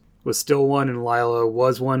Eunice was still one and Lila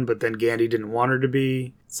was one, but then Gandhi didn't want her to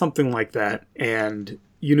be. Something like that. And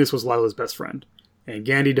Eunice was Lila's best friend. And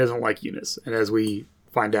Gandhi doesn't like Eunice. And as we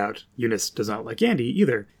find out, Eunice does not like Gandhi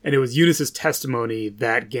either. And it was Eunice's testimony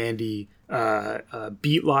that Gandhi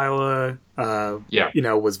beat Lila,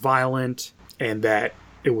 was violent, and that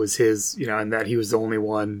it was his, and that he was the only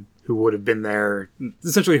one who would have been there.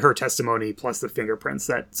 Essentially her testimony plus the fingerprints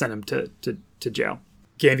that sent him to jail.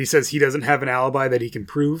 Gandhi says he doesn't have an alibi that he can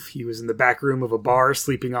prove. He was in the back room of a bar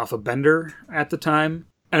sleeping off a bender at the time.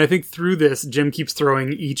 And I think through this, Jim keeps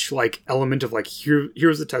throwing each element of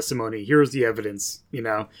here's the testimony, here's the evidence,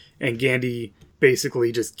 and Gandhi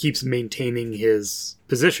basically just keeps maintaining his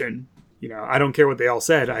position. I don't care what they all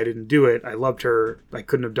said. I didn't do it. I loved her. I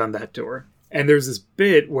couldn't have done that to her. And there's this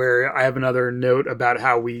bit where I have another note about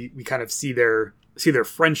how we kind of see their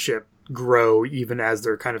friendship grow even as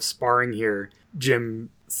they're kind of sparring here.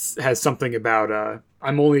 Jim has something about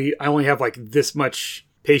I only have this much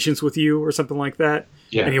patience with you or something like that.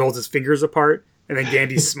 Yeah. And he holds his fingers apart. And then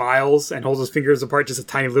Gandhi smiles and holds his fingers apart just a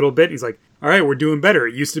tiny little bit. He's like, all right, we're doing better.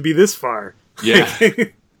 It used to be this far. Yeah.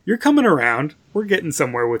 You're coming around. We're getting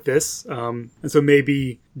somewhere with this. And so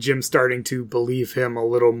maybe Jim's starting to believe him a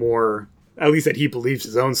little more, at least that he believes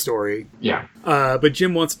his own story. Yeah. But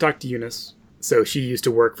Jim wants to talk to Eunice. So she used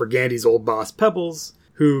to work for Gandhi's old boss, Pebbles,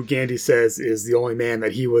 who Gandhi says is the only man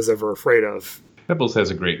that he was ever afraid of. Pebbles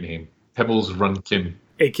has a great name. Pebbles Runkin.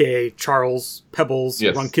 A.k.a. Charles Pebbles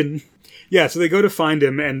Runkin. Yeah, so they go to find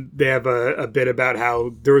him, and they have a bit about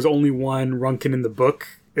how there was only one Runkin in the book,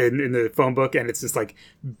 in the phone book, and it's this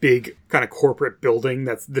big kind of corporate building.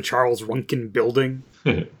 That's the Charles Runkin building.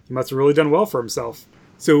 He must have really done well for himself.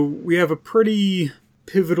 So we have a pretty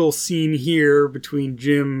pivotal scene here between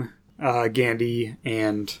Jim, Gandhi,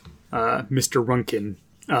 and Mr. Runkin,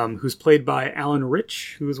 who's played by Alan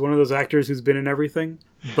Rich, who is one of those actors who's been in everything.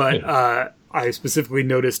 But I specifically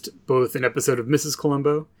noticed both an episode of Mrs.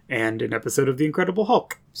 Columbo and an episode of The Incredible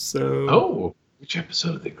Hulk. So, oh, which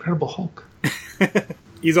episode of The Incredible Hulk?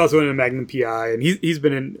 He's also in a Magnum PI, and he's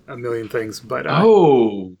been in a million things. But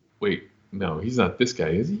wait, no, he's not this guy,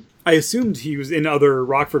 is he? I assumed he was in other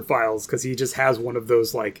Rockford Files because he just has one of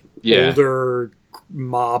those older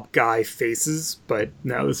mob guy faces. But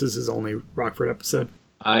no, this is his only Rockford episode.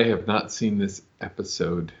 I have not seen this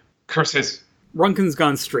episode. Curses. Runkin's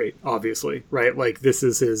gone straight, obviously, right? This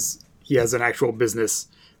is he has an actual business.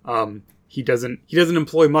 He doesn't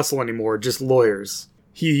employ muscle anymore, just lawyers.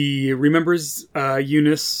 He remembers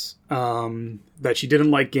Eunice, that she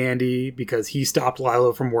didn't like Gandhi because he stopped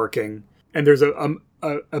Lila from working. And there's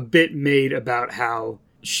a bit made about how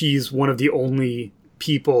she's one of the only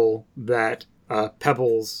people that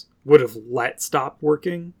Pebbles would have let stop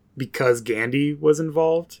working because Gandhi was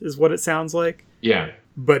involved, is what it sounds like. Yeah.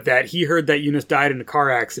 But that he heard that Eunice died in a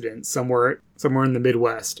car accident somewhere in the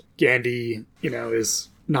Midwest. Gandhi, is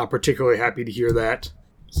not particularly happy to hear that.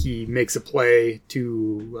 He makes a play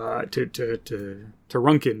to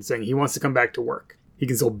Runkin, saying he wants to come back to work. He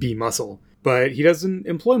can still be muscle, but he doesn't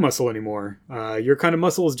employ muscle anymore. Your kind of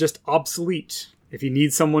muscle is just obsolete. If he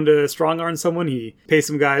needs someone to strong arm someone, he pays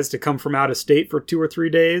some guys to come from out of state for 2 or 3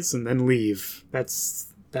 days and then leave.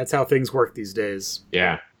 That's how things work these days.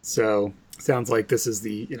 Yeah. So sounds like this is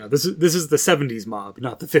the this is the 70s mob,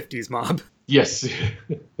 not the 50s mob. Yes,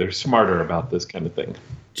 they're smarter about this kind of thing.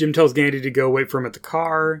 Jim tells Gandhi to go wait for him at the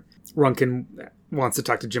car. Runkin wants to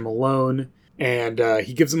talk to Jim alone, and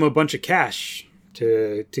he gives him a bunch of cash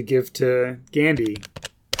to give to Gandhi.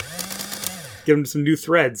 Give him some new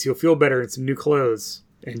threads. He'll feel better in some new clothes.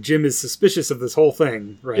 And Jim is suspicious of this whole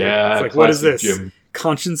thing, right? Yeah, it's what is this? Jim.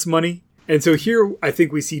 Conscience money? And so here, I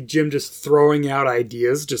think we see Jim just throwing out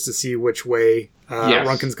ideas just to see which way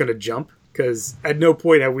Runkin's going to jump. Because at no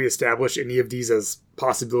point have we established any of these as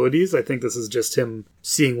possibilities. I think this is just him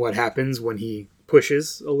seeing what happens when he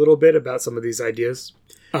pushes a little bit about some of these ideas.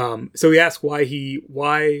 So he asks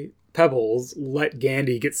why Pebbles let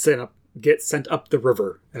Gandhi get sent up the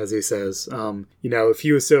river, as he says. If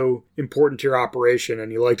he was so important to your operation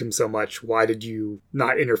and you liked him so much, why did you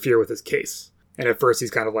not interfere with his case? And at first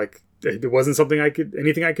he's kind of like, there wasn't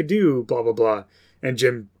anything I could do, blah, blah, blah. And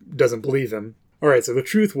Jim doesn't believe him. All right, so the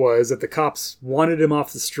truth was that the cops wanted him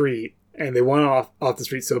off the street, and they wanted off the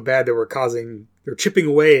street so bad they were chipping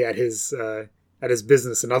away at his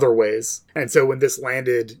business in other ways. And so when this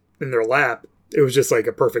landed in their lap, it was just like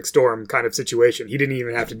a perfect storm kind of situation. He didn't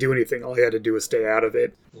even have to do anything. All he had to do was stay out of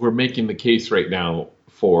it. We're making the case right now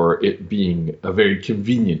for it being a very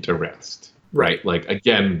convenient arrest, right?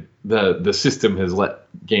 Again, the system has let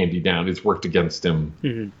Gandy down. It's worked against him.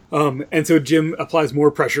 Mm-hmm. And so Jim applies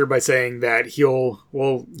more pressure by saying that he'll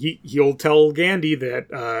tell Gandy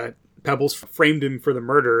that Pebbles framed him for the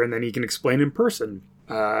murder, and then he can explain in person.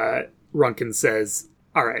 Runkin says,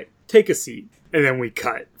 "All right, take a seat," and then we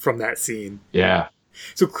cut from that scene. Yeah.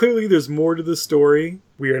 So clearly there's more to the story.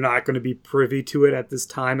 We are not going to be privy to it at this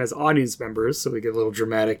time as audience members, so we get a little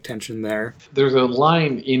dramatic tension there. There's a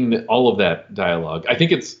line in all of that dialogue. I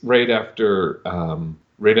think it's right after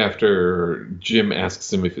Jim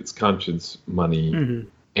asks him if it's conscience money,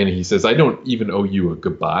 and he says, "I don't even owe you a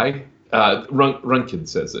goodbye." Runkin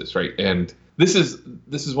says this, right? And this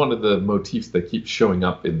is one of the motifs that keeps showing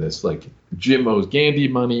up in this. Like, Jim owes Gandy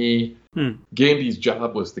money. Gandy's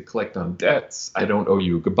job was to collect on debts. I don't owe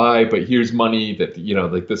you a goodbye, but here's money that,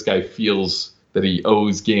 like, this guy feels that he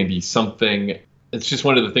owes Gandy something. It's just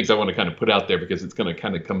one of the things I want to kind of put out there because it's going to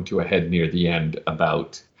kind of come to a head near the end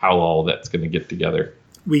about how all that's going to get together.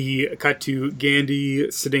 We cut to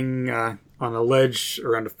Gandy sitting on a ledge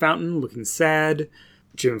around a fountain, looking sad.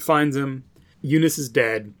 Jim finds him. Eunice is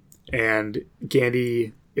dead, and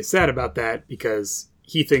Gandy is sad about that because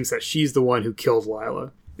he thinks that she's the one who killed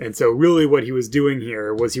Lila. And so really what he was doing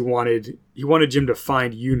here was he wanted Jim to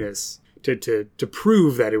find Eunice to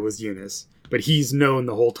prove that it was Eunice. But he's known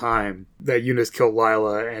the whole time that Eunice killed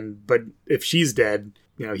Lila, but if she's dead,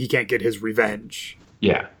 he can't get his revenge.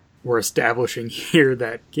 Yeah. We're establishing here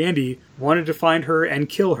that Gandy wanted to find her and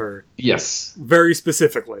kill her. Yes. Very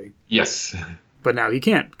specifically. Yes. But now he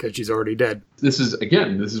can't because she's already dead. This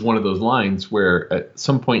is one of those lines where at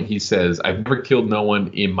some point he says, "I've never killed no one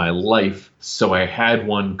in my life, so I had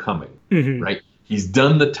one coming." Mm-hmm. Right? He's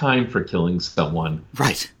done the time for killing someone.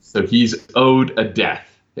 Right. So he's owed a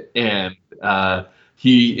death, and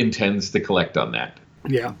he intends to collect on that.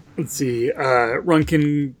 Yeah. Let's see.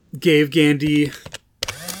 Runkin gave Gandy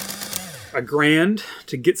 $1,000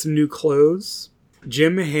 to get some new clothes.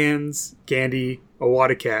 Jim hands Gandy a wad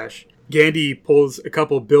of cash. Gandy pulls a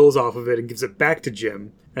couple bills off of it and gives it back to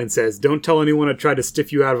Jim and says, "Don't tell anyone I tried to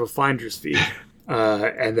stiff you out of a finder's fee."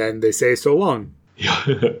 And then they say, "So long." Yeah,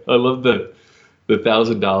 I love the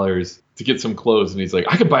 $1,000 to get some clothes, and he's like,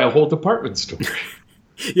 "I could buy a whole department store."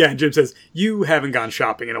 Yeah, and Jim says, "You haven't gone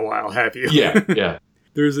shopping in a while, have you?" Yeah.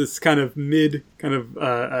 There's this kind of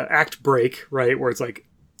act break, right, where it's like,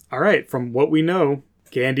 all right, from what we know,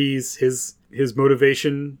 Gandy's his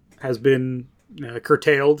motivation has been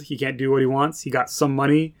curtailed. He can't do what he wants. He got some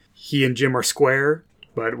money. He and Jim are square,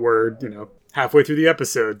 but we're halfway through the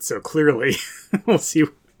episode, so clearly we'll see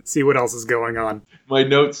what else is going on. My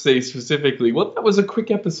notes say specifically, well, that was a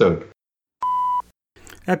quick episode.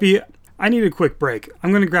 Epi, I need a quick break.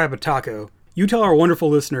 I'm going to grab a taco. You tell our wonderful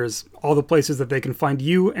listeners all the places that they can find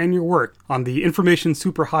you and your work on the information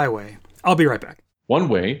superhighway. I'll be right back. One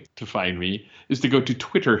way to find me is to go to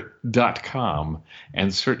twitter.com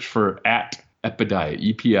and search for @Epidiah,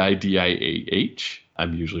 EPIDIAH.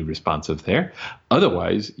 I'm usually responsive there.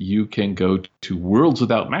 Otherwise, you can go to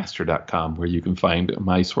worldswithoutmaster.com, where you can find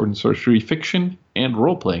my sword and sorcery fiction and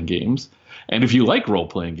role-playing games. And if you like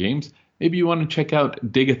role-playing games, maybe you want to check out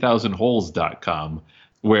dig1000holes.com,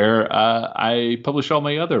 where I publish all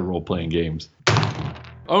my other role-playing games.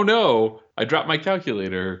 Oh no, I dropped my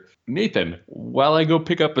calculator. Nathan, while I go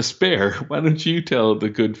pick up a spare, why don't you tell the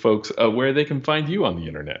good folks where they can find you on the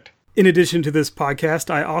internet? In addition to this podcast,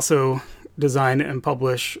 I also design and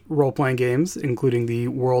publish role-playing games, including the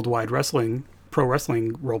Worldwide Pro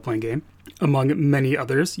Wrestling role-playing game, among many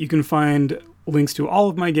others. You can find links to all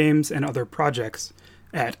of my games and other projects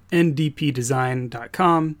at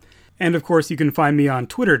ndpdesign.com. And of course, you can find me on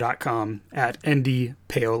twitter.com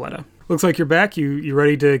 @ndpaoletta. Looks like you're back. You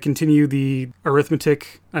ready to continue the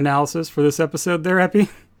arithmetic analysis for this episode there, Epi?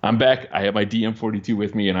 I'm back. I have my DM42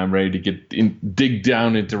 with me, and I'm ready to dig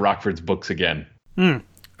down into Rockford's books again. All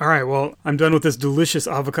right, well, I'm done with this delicious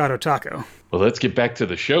avocado taco. Well, let's get back to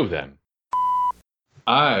the show then.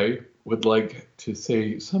 I would like to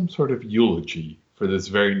say some sort of eulogy for this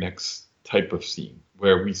very next type of scene,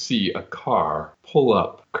 where we see a car pull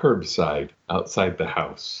up curbside outside the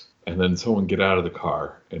house, and then someone get out of the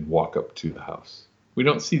car and walk up to the house. We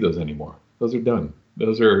don't see those anymore. Those are done.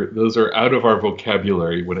 Those are out of our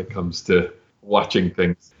vocabulary when it comes to watching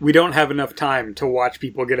things. We don't have enough time to watch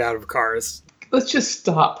people get out of cars. Let's just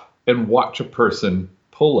stop and watch a person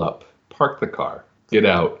pull up, park the car, get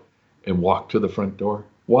out, and walk to the front door.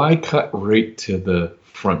 Why cut right to the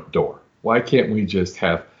front door? Why can't we just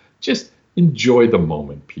enjoy the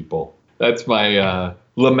moment, people? That's my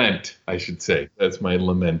lament, I should say. That's my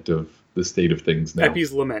lament of the state of things now.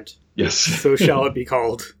 Epi's lament. Yes. So shall it be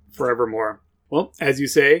called forevermore. Well, as you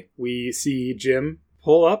say, we see Jim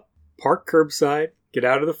pull up park curbside, get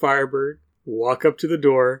out of the Firebird, walk up to the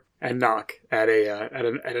door, and knock at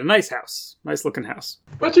a nice house, nice looking house.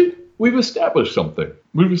 But we've established something.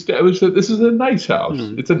 We've established that this is a nice house.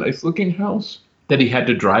 It's a nice looking house. That he had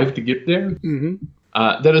to drive to get there.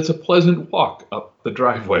 That it's a pleasant walk up the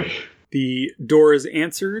driveway. The door is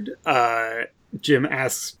answered. Jim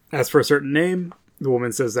asks for a certain name. The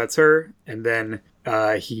woman says that's her, and then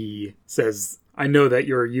he says, "I know that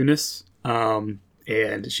you're Eunice."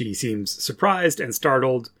 And she seems surprised and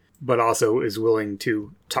startled, but also is willing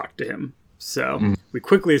to talk to him. So we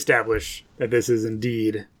quickly establish that this is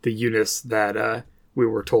indeed the Eunice that we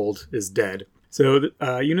were told is dead. So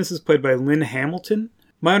Eunice is played by Lynn Hamilton.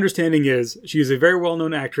 My understanding is she is a very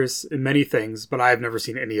well-known actress in many things, but I have never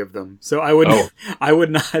seen any of them. So I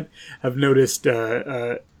would not have noticed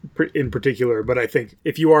in particular, but I think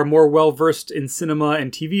if you are more well-versed in cinema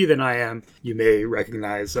and TV than I am, you may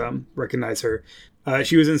recognize her.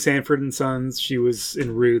 She was in Sanford & Sons. She was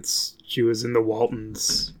in Roots. She was in The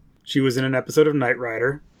Waltons. She was in an episode of Knight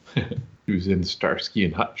Rider. She was in Starsky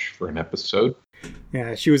and Hutch for an episode.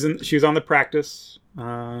 Yeah, she was on The Practice.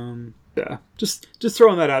 Yeah, just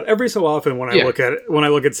throwing that out. Every so often when I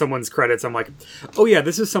look at someone's credits, I'm like, oh yeah,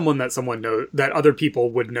 this is someone that that other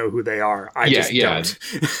people would know who they are. I just don't.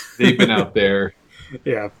 They've been out there.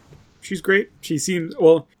 Yeah, she's great. She seems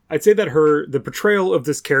I'd say that the portrayal of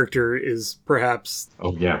this character is perhaps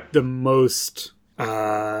the most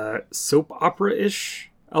soap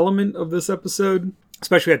opera-ish element of this episode,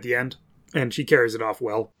 especially at the end, and she carries it off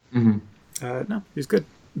well. No, she's good.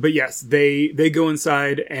 But yes, they go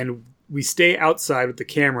inside, and we stay outside with the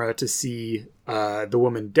camera to see the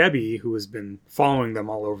woman Debbie, who has been following them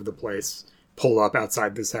all over the place, pull up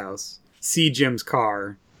outside this house, see Jim's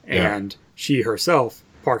car, and she herself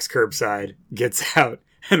parks curbside, gets out,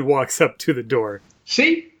 and walks up to the door.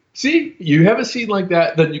 See, you have a scene like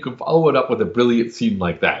that, then you can follow it up with a brilliant scene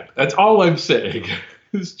like that. That's all I'm saying.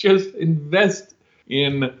 Is just invest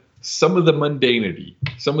in some of the mundanity,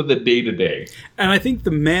 some of the day-to-day. And I think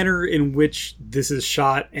the manner in which this is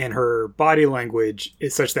shot and her body language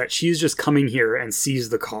is such that she's just coming here and sees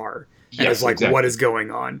the car. And is like, exactly. What is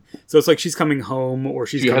going on? So it's like she's coming home, or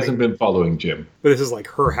she hasn't been following Jim. But this is like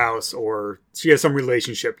her house, or she has some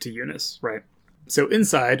relationship to Eunice, right? So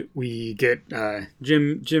inside, we get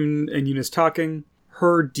Jim and Eunice talking.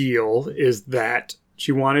 Her deal is that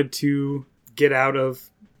she wanted to get out of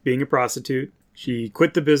being a prostitute. She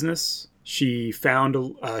quit the business. She found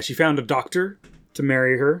a doctor to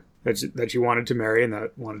marry her, that she wanted to marry and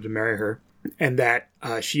that wanted to marry her. And that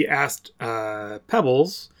she asked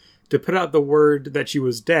Pebbles to put out the word that she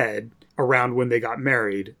was dead around when they got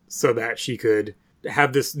married so that she could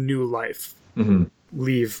have this new life. Mm-hmm.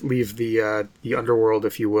 Leave the underworld,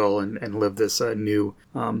 if you will, and live this new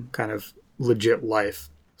kind of legit life.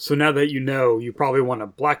 So now that you probably want to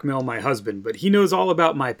blackmail my husband, but he knows all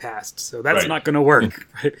about my past, so that's not going to work,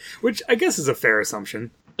 right? Which I guess is a fair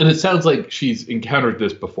assumption. And it sounds like she's encountered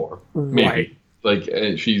this before, maybe. Right.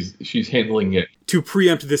 Like she's handling it to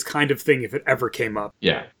preempt this kind of thing if it ever came up.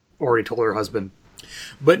 Yeah, already told her husband.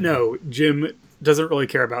 But no, Jim doesn't really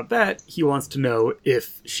care about that. He wants to know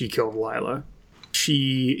if she killed Lila.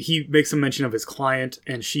 He makes a mention of his client,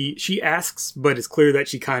 and she asks, but it's clear that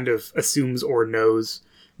she kind of assumes or knows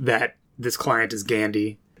that this client is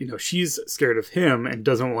Gandhi. She's scared of him and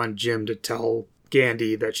doesn't want Jim to tell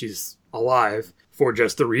Gandhi that she's alive for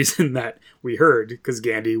just the reason that we heard, because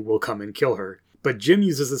Gandhi will come and kill her. But Jim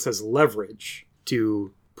uses this as leverage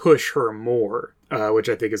to push her more, which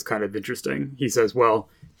I think is kind of interesting. He says, well,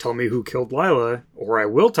 tell me who killed Lila, or I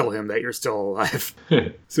will tell him that you're still alive.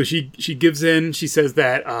 So she gives in. She says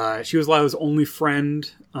that she was Lila's only friend.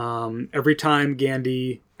 Every time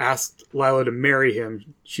Gandhi asked Lila to marry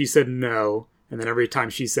him, she said no. And then every time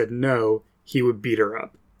she said no, he would beat her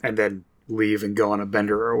up and then leave and go on a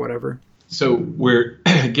bender or whatever. So we're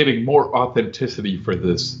getting more authenticity for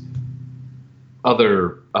this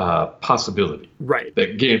other possibility. Right.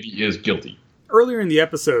 That Gandhi is guilty. Earlier in the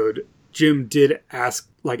episode, Jim did asked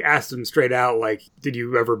him straight out, like, did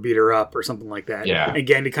you ever beat her up or something like that? Yeah. And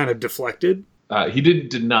Gandhi kind of deflected. He didn't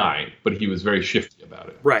deny, but he was very shifty about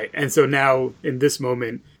it. Right. And so now, in this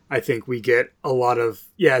moment, I think we get a lot of,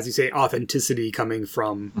 as you say, authenticity coming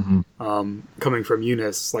from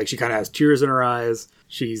Eunice. Like, she kind of has tears in her eyes.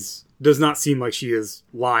 Does not seem like she is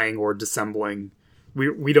lying or dissembling.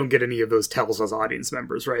 We don't get any of those tells as audience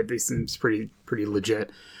members, right? They seem pretty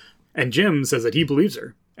legit. And Jim says that he believes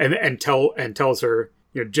her and tells her,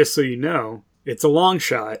 just so you know, it's a long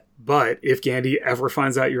shot, but if Gandhi ever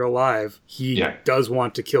finds out you're alive, he does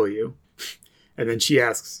want to kill you. And then she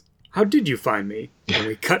asks, how did you find me? And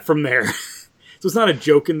we cut from there So it's not a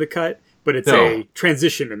joke in the cut, but it's a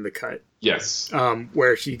transition in the cut. Yes.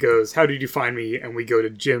 Where she goes, "How did you find me?" And we go to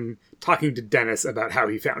Jim talking to Dennis about how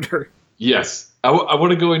he found her. Yes. I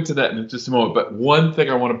want to go into that in just a moment, but one thing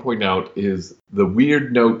I want to point out is the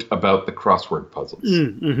weird note about the crossword puzzles.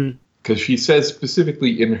 Because she says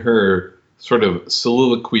specifically in her sort of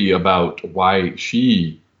soliloquy about why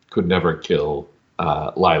she could never kill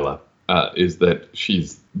Lila, is that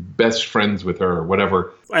she's best friends with her or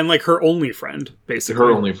whatever. And like her only friend, basically.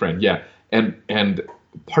 Her only friend, yeah. And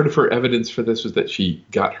part of her evidence for this was that she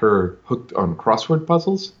got her hooked on crossword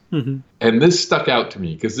puzzles. And this stuck out to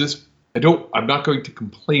me because I'm not going to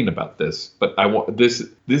complain about this, but I want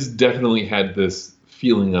this definitely had this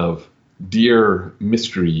feeling of, dear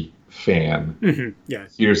mystery fan,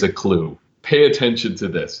 here's a clue. Pay attention to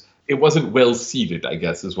this. It wasn't well seated, I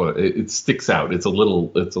guess, is what it sticks out. It's a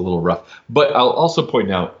little rough. But I'll also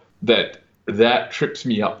point out that trips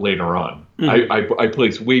me up later on. I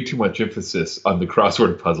place way too much emphasis on the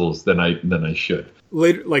crossword puzzles than I should.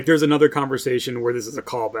 Later, like there's another conversation where this is a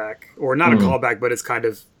callback, or not a callback, but it's kind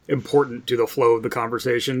of important to the flow of the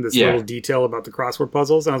conversation. This little detail about the crossword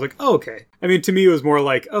puzzles, and I was like, oh, okay. I mean, to me, it was more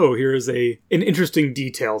like, oh, here's an interesting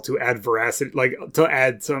detail to add veracity, like to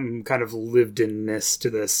add some kind of lived-inness to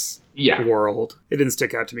this world. It didn't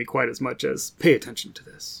stick out to me quite as much as pay attention to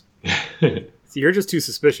this. So you're just too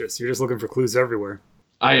suspicious. You're just looking for clues everywhere.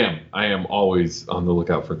 I am always on the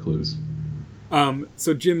lookout for clues.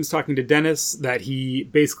 So Jim's talking to Dennis that he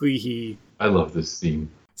I love this scene.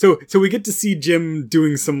 So we get to see Jim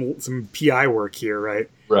doing some PI work here, right?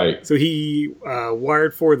 Right. So he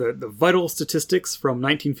wired for the vital statistics from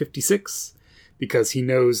 1956 because he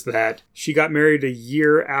knows that she got married a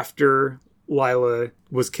year after Lila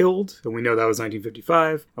was killed, and we know that was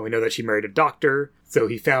 1955, and we know that she married a doctor. So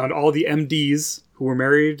he found all the MDs who were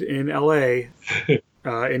married in LA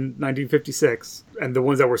in 1956, and the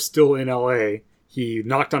ones that were still in LA. He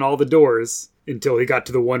knocked on all the doors until he got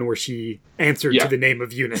to the one where she answered to the name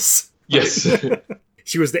of Eunice. Yes.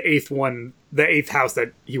 She was the eighth house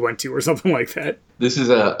that he went to, or something like that. This is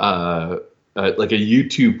a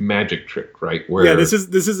YouTube magic trick, right? Where this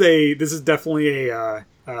is definitely a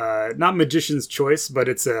not magician's choice, but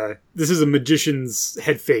this is a magician's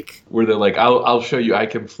head fake. Where they're like, I'll show you, I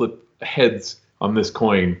can flip heads on this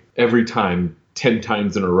coin every time, 10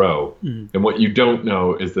 times in a row. And what you don't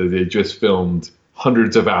know is that they just filmed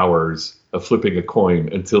hundreds of hours of flipping a coin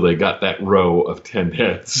until they got that row of 10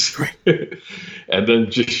 heads. Right. And then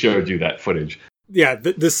just showed you that footage. Yeah,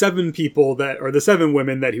 the 7 people the 7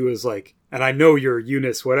 women that he was like, and I know you're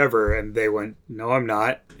Eunice, whatever. And they went, no, I'm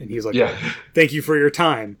not. And he's like, thank you for your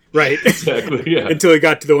time. Right. Exactly. Yeah. Until he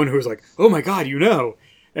got to the one who was like, oh my God, you know.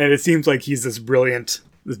 And it seems like he's this brilliant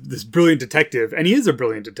detective, and he is a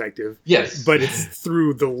brilliant detective. Yes. But it's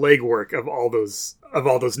through the legwork of all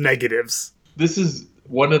those negatives. This is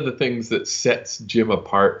one of the things that sets Jim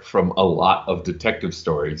apart from a lot of detective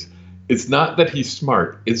stories. It's not that he's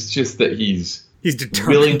smart, it's just that he's determined,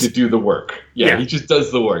 willing to do the work. Yeah, he just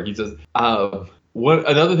does the work. He says,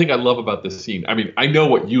 another thing I love about this scene, I mean, I know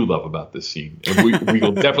what you love about this scene, and we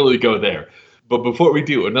will definitely go there. But before we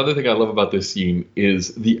do, another thing I love about this scene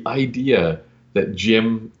is the idea that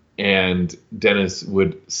Jim and Dennis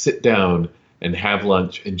would sit down and have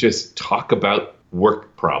lunch and just talk about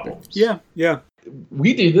work problems. Yeah.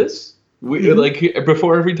 We do this. Like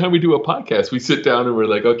before every time we do a podcast, we sit down and we're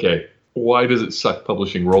like, okay, why does it suck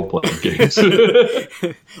publishing role-playing games?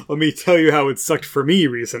 Let me tell you how it sucked for me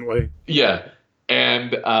recently. Yeah.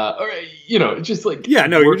 And, just like... Yeah,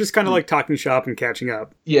 no, you're just kind of like talking shop and catching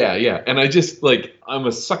up. Yeah. And I'm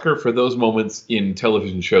a sucker for those moments in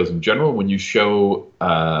television shows in general when you show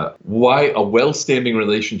why a well-standing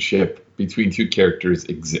relationship between two characters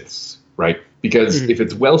exists, right? Because if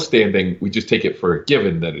it's well-standing, we just take it for a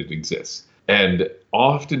given that it exists. And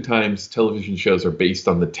oftentimes television shows are based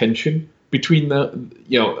on the tension between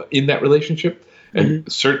in that relationship.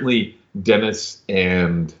 And certainly Dennis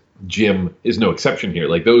and Jim is no exception here.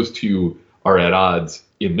 Like those two are at odds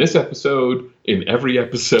in this episode, in every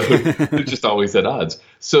episode. They're just always at odds.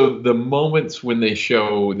 So the moments when they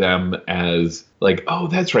show them as like, oh,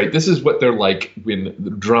 that's right, this is what they're like when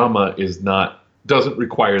the drama doesn't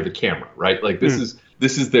require the camera, right? Like this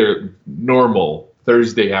is their normal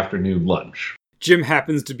Thursday afternoon lunch. Jim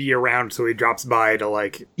happens to be around, so he drops by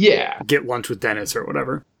to get lunch with Dennis or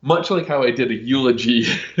whatever. Much like how I did a eulogy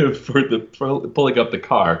for pulling up the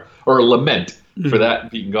car, or a lament for that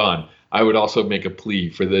being gone, I would also make a plea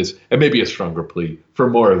for this, and maybe a stronger plea for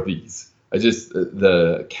more of these.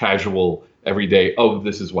 The casual, everyday,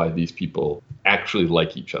 this is why these people actually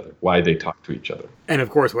like each other, why they talk to each other. And of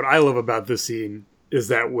course, what I love about this scene is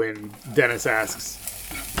that when Dennis asks,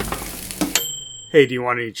 "Hey, do you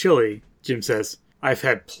want any chili?" Jim says, "I've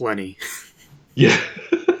had plenty." Yeah.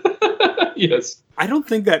 Yes. I don't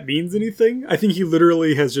think that means anything. I think he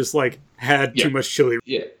literally has just, like, had too much chili.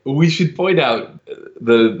 Yeah. We should point out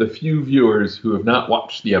the few viewers who have not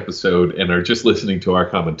watched the episode and are just listening to our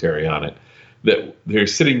commentary on it, that they're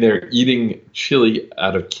sitting there eating chili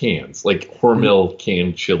out of cans, like Hormel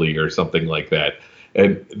canned chili or something like that.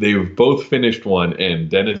 And they've both finished one, and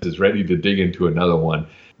Dennis is ready to dig into another one.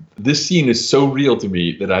 This scene is so real to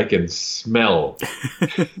me that I can smell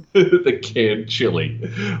the canned chili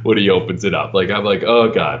when he opens it up. Like, I'm like,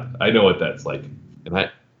 oh, God, I know what that's like. And I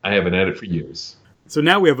haven't had it for years. So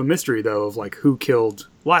now we have a mystery, though, of, like, who killed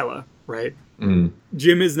Lila, right? Mm.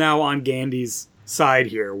 Jim is now on Gandy's side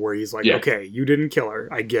here, where he's like, okay, you didn't kill her.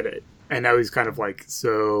 I get it. And now he's kind of like,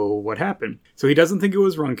 so what happened? So he doesn't think it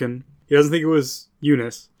was Runkin. He doesn't think it was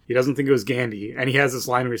Eunice. He doesn't think it was Gandy. And he has this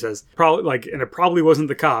line where he says, probably like, and it probably wasn't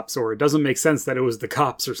the cops, or it doesn't make sense that it was the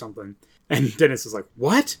cops or something. And Dennis is like,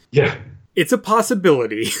 what? Yeah. It's a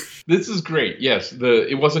possibility. This is great. Yes.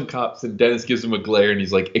 It wasn't cops, and Dennis gives him a glare, and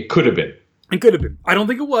he's like, it could have been. It could have been. I don't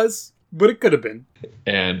think it was, but it could have been.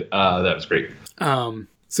 And that was great.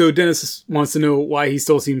 So Dennis wants to know why he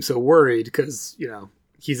still seems so worried, because, you know,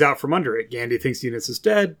 he's out from under it. Gandy thinks Eunice is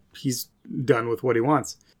dead. He's done with what he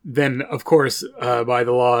wants. Then, of course, by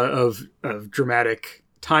the law of dramatic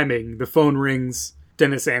timing, the phone rings,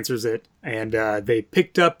 Dennis answers it, and they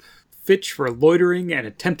picked up Fitch for loitering and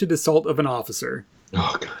attempted assault of an officer.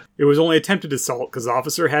 Oh, God. It was only attempted assault because the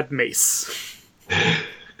officer had mace.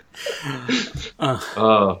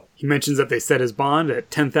 He mentions that they set his bond at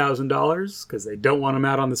 $10,000 because they don't want him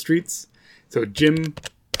out on the streets. So Jim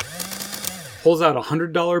pulls out a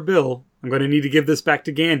 $100 bill. I'm going to need to give this back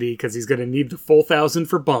to Gandy because he's going to need the full $1,000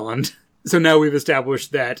 for bond. So now we've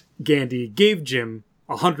established that Gandy gave Jim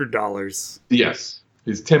 $100. Yes.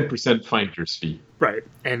 His 10% finder's fee. Right.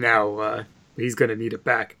 And now he's going to need it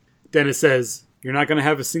back. Dennis says, "You're not going to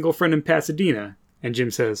have a single friend in Pasadena." And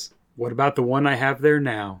Jim says, "What about the one I have there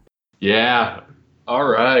now?" Yeah. All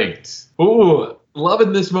right. Ooh,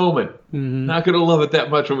 loving this moment. Mm-hmm. Not going to love it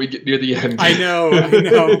that much when we get near the end. I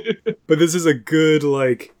know. But this is a good,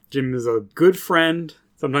 like, Jim is a good friend.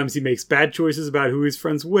 Sometimes he makes bad choices about who he's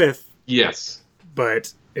friends with. Yes.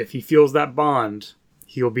 But if he feels that bond,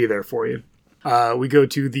 he'll be there for you. We go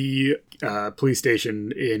to the police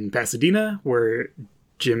station in Pasadena, where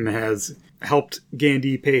Jim has helped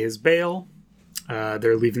Gandy pay his bail.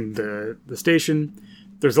 They're leaving the station.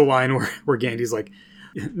 There's a line where Gandy's like,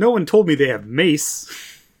 "No one told me they have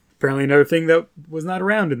mace." Apparently another thing that was not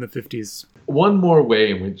around in the 50s. One more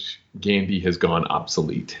way in which Gandy has gone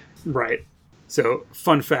obsolete. Right. So,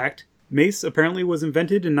 fun fact, mace apparently was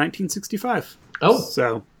invented in 1965. Oh,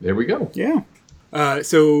 so there we go. Yeah.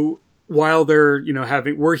 So while they're,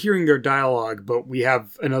 we're hearing their dialogue, but we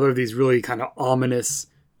have another of these really kind of ominous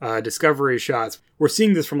discovery shots. We're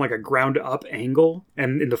seeing this from like a ground up angle,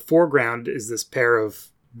 and in the foreground is this pair of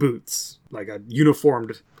boots, like a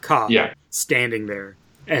uniformed cop standing there,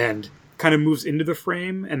 and kind of moves into the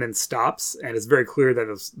frame and then stops, and it's very clear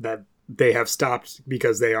that they have stopped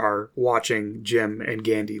because they are watching Jim and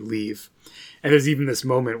Gandy leave. And there's even this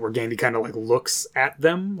moment where Gandy kind of like looks at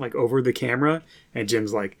them like over the camera, and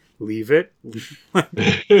Jim's like, "Leave it."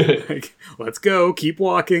 Like, let's go, keep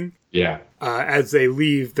walking. Yeah. As they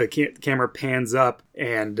leave, the camera pans up,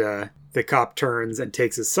 and the cop turns and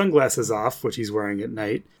takes his sunglasses off, which he's wearing at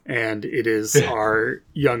night, and it is our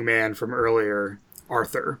young man from earlier,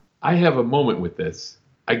 Arthur. I have a moment with this.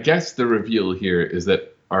 I guess the reveal here is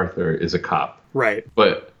that Arthur is a cop. Right.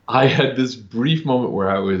 But I had this brief moment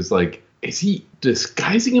where I was like, is he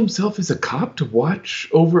disguising himself as a cop to watch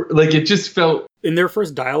over? Like, it just felt... In their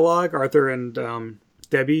first dialogue, Arthur and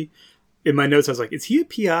Debbie, in my notes, I was like, is he a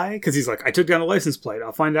PI? Because he's like, "I took down a license plate.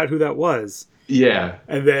 I'll find out who that was." Yeah.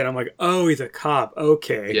 And then I'm like, oh, he's a cop.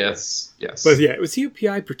 Okay. Yes. But yeah, was he a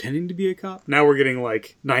PI pretending to be a cop? Now we're getting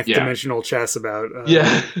like ninth dimensional chess about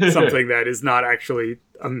something that is not actually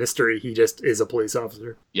a mystery. He just is a police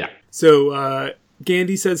officer. Yeah. So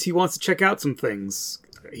Gandy says he wants to check out some things.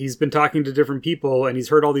 He's been talking to different people, and he's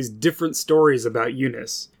heard all these different stories about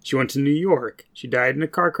Eunice. She went to New York. She died in a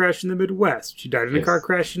car crash in the Midwest. She died in a car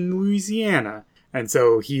crash in Louisiana. And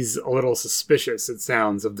so he's a little suspicious, it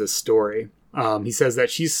sounds, of this story. He says that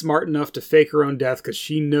she's smart enough to fake her own death because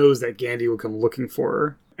she knows that Gandy will come looking for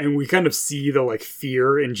her. And we kind of see the like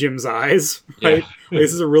fear in Jim's eyes, right? Yeah.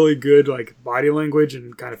 This is a really good like body language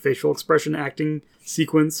and kind of facial expression acting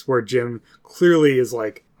sequence where Jim clearly is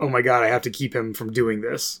like, "Oh my God, I have to keep him from doing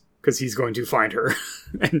this because he's going to find her."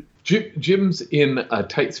 And Jim's in a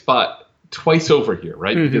tight spot twice over here,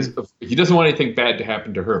 right? Because he doesn't want anything bad to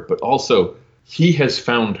happen to her, but also he has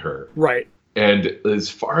found her. Right. And as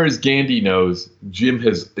far as Gandy knows, Jim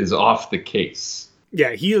is off the case.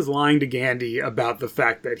 Yeah, he is lying to Gandy about the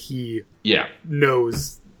fact that he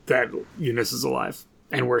knows that Eunice is alive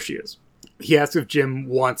and where she is. He asks if Jim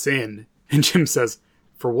wants in, and Jim says,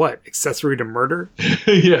 for what? Accessory to murder?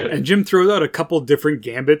 Yeah. And Jim throws out a couple different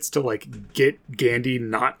gambits to, like, get Gandy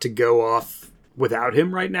not to go off without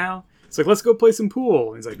him right now. It's like, let's go play some pool.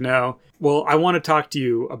 And he's like, no. Well, I want to talk to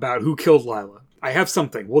you about who killed Lila. I have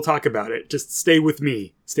something. We'll talk about it. Just stay with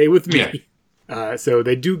me. Stay with me. Yeah. So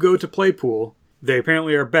they do go to play pool. They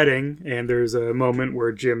apparently are betting, and there's a moment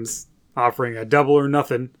where Jim's offering a double or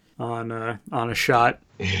nothing on a shot.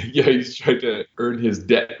 Yeah, he's trying to earn his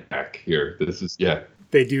debt back here.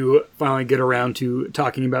 They do finally get around to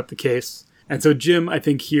talking about the case. And so Jim, I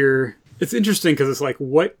think here, it's interesting because it's like,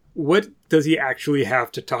 what does he actually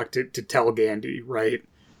have to talk to tell Gandy, right?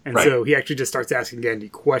 And so he actually just starts asking Gandy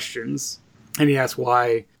questions. And he asks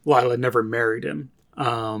why Lila never married him.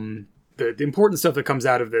 The important stuff that comes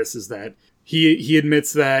out of this is that he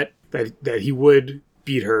admits that he would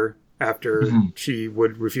beat her after she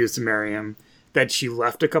would refuse to marry him. That she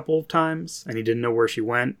left a couple of times and he didn't know where she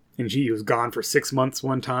went. And he was gone for 6 months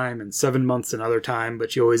one time and 7 months another time,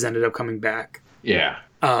 but she always ended up coming back. Yeah.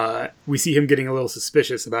 We see him getting a little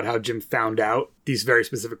suspicious about how Jim found out these very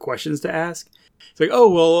specific questions to ask. It's like, oh,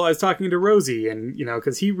 well, I was talking to Rosie, and, you know,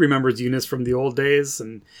 because he remembers Eunice from the old days,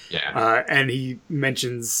 and and he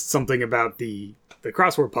mentions something about the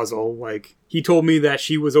crossword puzzle. Like, he told me that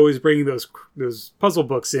she was always bringing those puzzle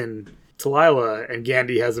books in to Lila, and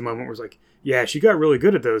Gandy has a moment where it's like, yeah, she got really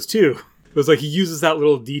good at those, too. It was like he uses that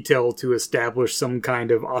little detail to establish some kind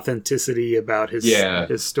of authenticity about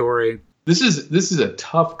his story. This is a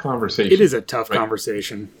tough conversation. It is a tough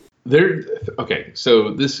conversation.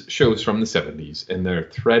 So this show is from the 70s, and they're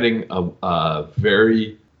threading a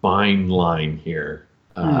very fine line here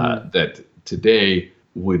that today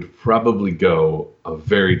would probably go a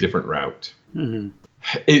very different route. Mm-hmm.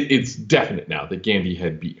 It's definite now that Gandy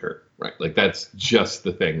had beat her, right? Like, that's just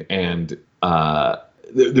the thing. And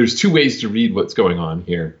there's two ways to read what's going on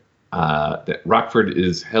here. That Rockford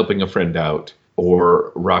is helping a friend out,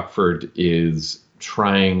 or Rockford is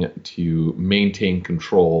trying to maintain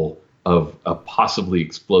control of a possibly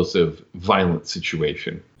explosive, violent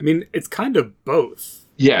situation. I mean, it's kind of both.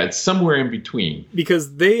 Yeah, it's somewhere in between.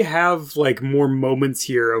 Because they have, like, more moments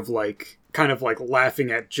here of, like, kind of, like,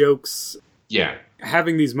 laughing at jokes. Yeah.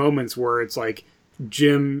 Having these moments where it's like,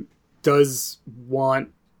 Jim does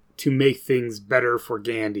want to make things better for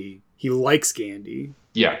Gandy. He likes Gandy.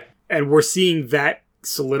 Yeah. And we're seeing that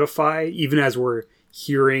solidify, even as we're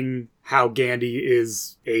hearing how Gandy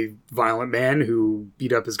is a violent man who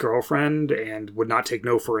beat up his girlfriend and would not take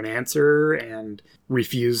no for an answer and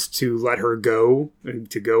refused to let her go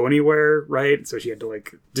anywhere, right? So she had to,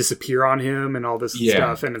 like, disappear on him and all this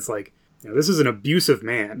stuff. And it's like, you know, this is an abusive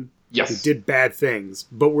man who did bad things.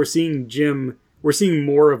 But we're seeing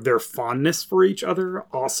more of their fondness for each other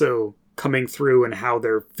also coming through in how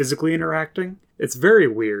they're physically interacting. It's very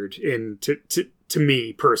weird to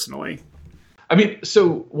me personally. I mean,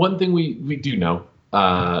 so one thing we do know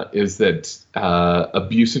is that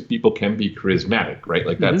abusive people can be charismatic, right?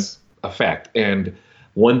 Like, that's a fact. And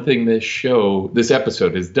one thing this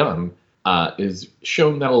episode has done is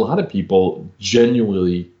shown that a lot of people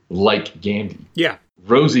genuinely like Gandy. Yeah.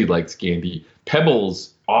 Rosie likes Gandy.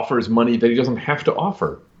 Pebbles offers money that he doesn't have to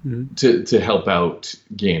offer to help out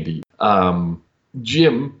Gandy.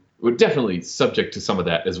 Jim would definitely subject to some of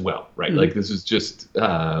that as well, right? Mm-hmm. Like, this is just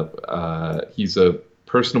he's a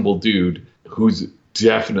personable dude who's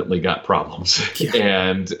definitely got problems. Yeah.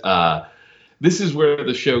 And this is where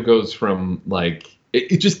the show goes from, like,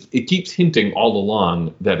 it keeps hinting all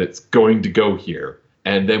along that it's going to go here.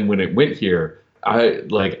 And then when it went here,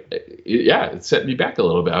 it set me back a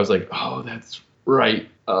little bit. I was like, oh, that's right.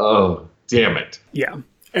 Oh, damn it. Yeah.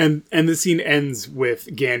 And the scene ends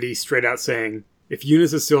with Gandy straight out saying, if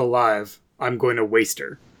Eunice is still alive, I'm going to waste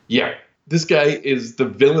her. Yeah. This guy is the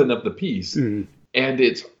villain of the piece. Mm. And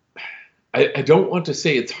I don't want to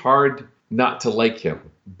say it's hard not to like him,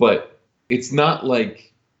 but it's not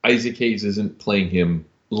like Isaac Hayes isn't playing him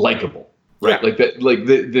likable, right? Yeah. Like that. Like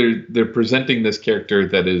they're presenting this character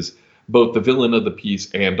that is both the villain of the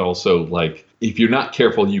piece and also, like, if you're not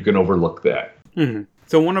careful, you can overlook that. Mm-hmm.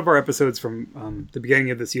 So one of our episodes from the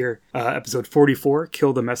beginning of this year, episode 44,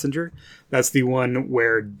 Kill the Messenger, that's the one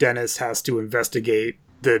where Dennis has to investigate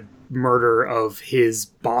the murder of his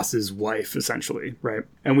boss's wife, essentially, right?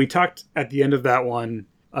 And we talked at the end of that one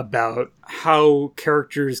about how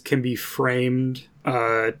characters can be framed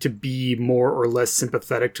to be more or less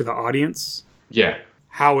sympathetic to the audience. Yeah.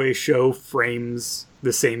 How a show frames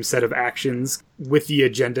the same set of actions with the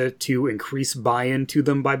agenda to increase buy-in to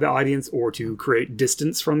them by the audience or to create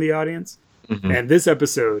distance from the audience. Mm-hmm. And this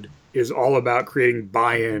episode is all about creating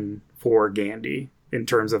buy-in for Gandhi in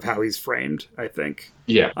terms of how he's framed, I think.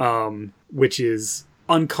 Yeah. Which is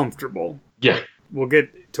uncomfortable. Yeah. We'll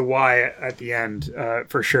get to why at the end,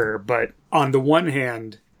 for sure. But on the one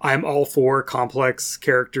hand, I'm all for complex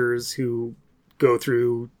characters who go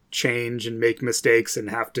through change and make mistakes and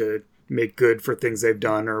have to make good for things they've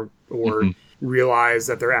done or realize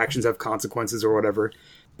that their actions have consequences or whatever.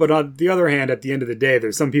 But on the other hand, at the end of the day,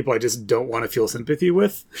 there's some people I just don't want to feel sympathy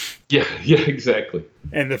with. Yeah, exactly.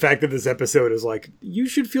 And the fact that this episode is like, you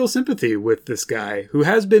should feel sympathy with this guy who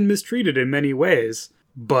has been mistreated in many ways,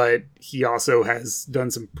 but he also has done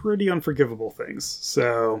some pretty unforgivable things.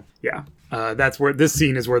 So, yeah, that's where this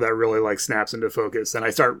scene is where that really like snaps into focus. And I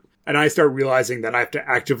start realizing that I have to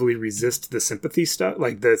actively resist the sympathy stuff,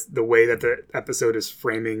 like the way that the episode is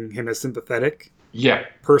framing him as sympathetic. Yeah.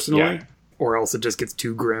 Personally. Yeah. Or else it just gets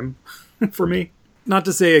too grim for me. Not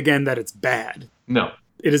to say, again, that it's bad. No.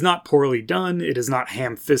 It is not poorly done. It is not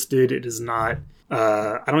ham-fisted. It is not...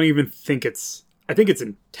 I don't even think it's... I think it's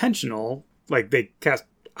intentional. Like, they cast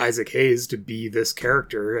Isaac Hayes to be this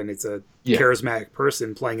character, and it's a charismatic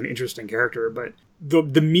person playing an interesting character. But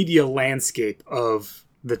the media landscape of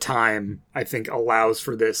the time, I think, allows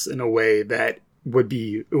for this in a way that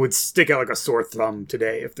it would stick out like a sore thumb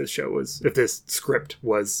today if this script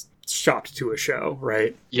was shopped to a show,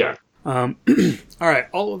 right? Yeah. All right.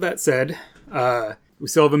 All of that said, we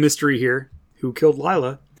still have a mystery here. Who killed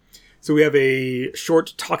Lila? So we have a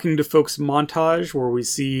short talking to folks montage where we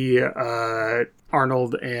see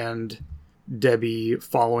Arnold and Debbie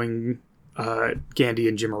following Gandhi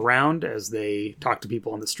and Jim around as they talk to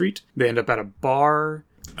people on the street. They end up at a bar.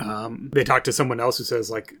 They talk to someone else who says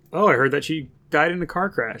like, "Oh, I heard that she died in a car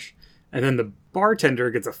crash." And then the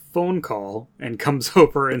bartender gets a phone call and comes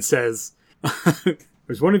over and says,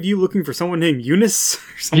 "Was one of you looking for someone named Eunice?"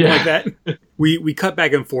 or something like that. We cut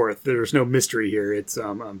back and forth. There's no mystery here. It's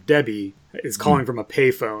Debbie is calling from a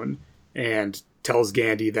payphone and tells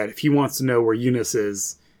Gandhi that if he wants to know where Eunice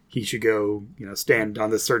is, he should go, stand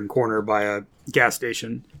on this certain corner by a gas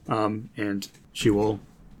station, and she will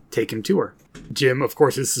take him to her. Jim, of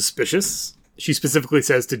course, is suspicious. She specifically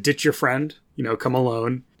says to ditch your friend, come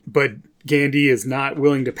alone. But Gandhi is not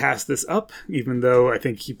willing to pass this up, even though I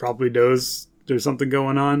think he probably knows there's something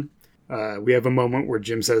going on. We have a moment where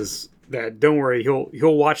Jim says that, don't worry,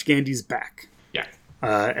 he'll watch Gandhi's back. Yeah.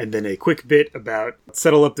 And then a quick bit about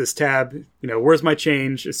settle up this tab. Where's my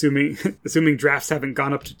change? Assuming drafts haven't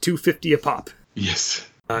gone up to $2.50 a pop. Yes.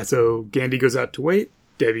 So Gandhi goes out to wait.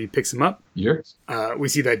 Debbie picks him up. Yes. We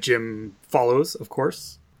see that Jim follows, of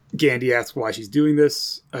course. Gandhi asks why she's doing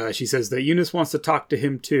this. She says that Eunice wants to talk to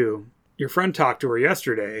him too. Your friend talked to her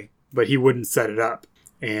yesterday, but he wouldn't set it up.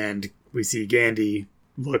 And we see Gandhi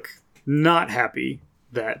look not happy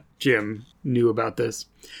that Jim knew about this.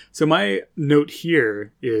 So my note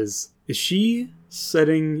here is she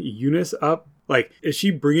setting Eunice up? Like, is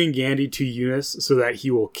she bringing Gandhi to Eunice so that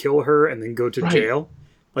he will kill her and then go to jail?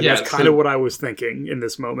 Like, that's kind of what I was thinking in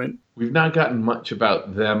this moment. We've not gotten much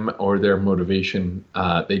about them or their motivation.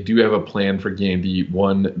 They do have a plan for Gandhi.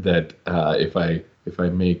 One that, if I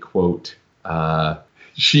may quote,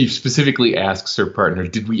 she specifically asks her partner,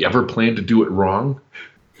 "Did we ever plan to do it wrong?"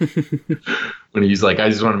 When he's like, "I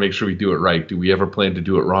just want to make sure we do it right. Do we ever plan to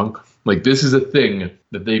do it wrong?" Like, this is a thing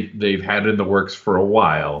that they've had in the works for a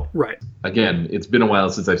while. Right. Again, it's been a while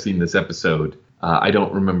since I've seen this episode. I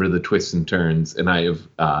don't remember the twists and turns, and I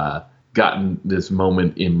have gotten this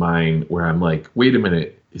moment in mind where I'm like, wait a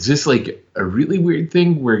minute, is this like a really weird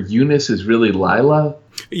thing where Eunice is really Lila?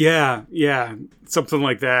 Yeah, something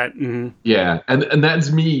like that. Mm-hmm. Yeah, and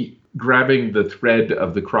that's me grabbing the thread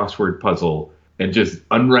of the crossword puzzle and just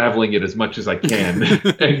unraveling it as much as I can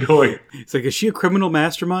and going... It's like, is she a criminal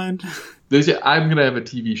mastermind? I'm going to have a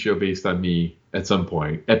TV show based on me at some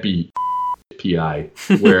point. PI,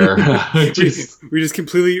 where we just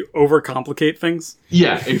completely overcomplicate things.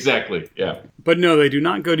 Yeah, exactly. Yeah. But no, they do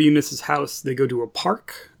not go to Eunice's house. They go to a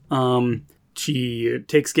park. She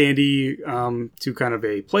takes Gandhi to kind of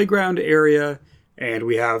a playground area, and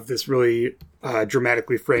we have this really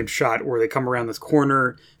dramatically framed shot where they come around this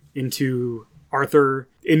corner into Arthur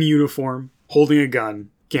in uniform, holding a gun.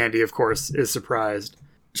 Gandhi, of course, is surprised.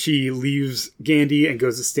 She leaves Gandhi and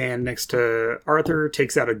goes to stand next to Arthur,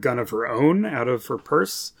 takes out a gun of her own out of her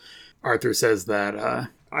purse. Arthur says that,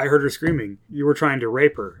 I heard her screaming. You were trying to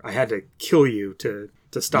rape her. I had to kill you to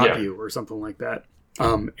stop you, or something like that.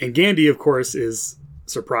 And Gandhi, of course, is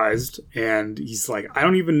surprised, and he's like, I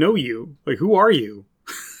don't even know you. Like, who are you?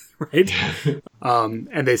 Right?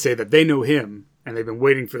 And they say that they know him, and they've been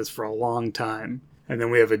waiting for this for a long time. And then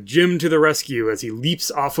we have a Jim to the rescue as he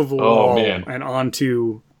leaps off of a wall and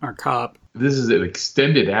onto our cop. This is an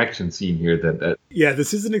extended action scene here. Yeah,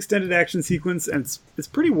 this is an extended action sequence, and it's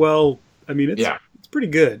pretty well. I mean, it's pretty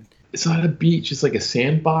good. It's not a beach; it's like a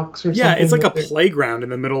sandbox or something. Yeah, it's like a playground in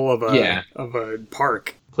the middle of a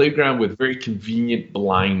park. Playground with very convenient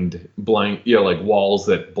blind, like walls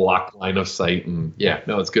that block line of sight, and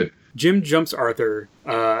it's good. Jim jumps Arthur,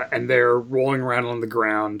 and they're rolling around on the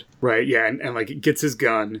ground, right? Yeah, and like gets his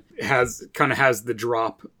gun, has the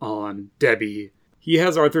drop on Debbie. He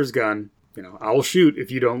has Arthur's gun. I'll shoot if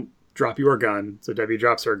you don't drop your gun. So Debbie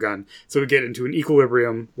drops her gun. So we get into an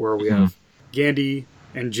equilibrium where we have Gandhi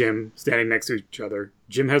and Jim standing next to each other.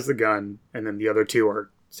 Jim has the gun, and then the other two are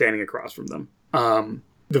standing across from them.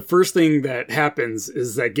 The first thing that happens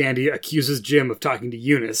is that Gandhi accuses Jim of talking to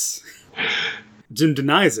Eunice. Jim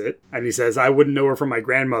denies it, and he says, I wouldn't know her from my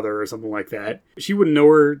grandmother or something like that. She wouldn't know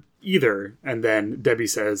her either. And then Debbie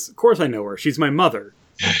says, of course I know her. She's my mother.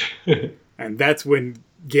 And that's when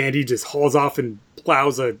Gandhi just hauls off and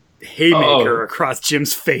plows a haymaker across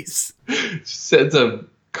Jim's face. Sends a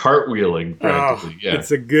cartwheeling practically.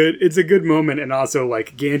 It's a good moment, and also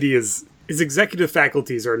like his executive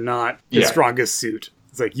faculties are not his strongest suit.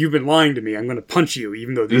 It's like, you've been lying to me. I'm going to punch you,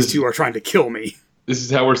 even though these two are trying to kill me. This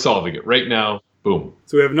is how we're solving it right now. Boom.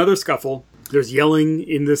 So we have another scuffle. There's yelling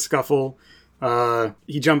in this scuffle.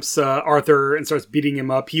 He jumps Arthur and starts beating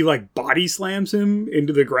him up. He like body slams him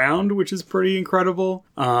into the ground, which is pretty incredible.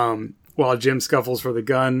 While Jim scuffles for the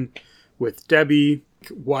gun with Debbie.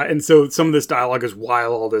 And so some of this dialogue is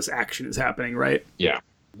while all this action is happening, right? Yeah.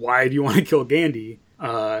 Why do you want to kill Gandhi?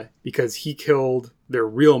 Because he killed their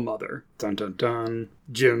real mother. Dun dun dun.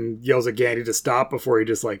 Jim yells at Gandhi to stop before he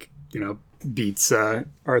just beats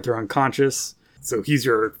Arthur unconscious. So he's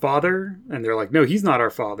your father? And they're like, no, he's not our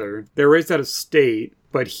father. They're raised out of state,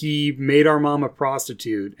 but he made our mom a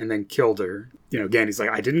prostitute and then killed her. Gandhi's like,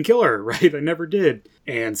 I didn't kill her, right? I never did.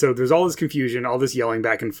 And so there's all this confusion, all this yelling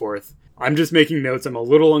back and forth. I'm just making notes. I'm a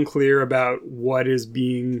little unclear about what is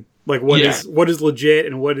being, what is legit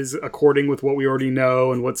and what is according with what we already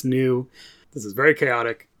know and what's new. This is very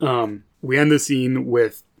chaotic. We end the scene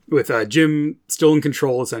with Jim still in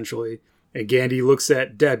control, essentially. And Gandhi looks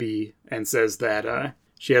at Debbie and says that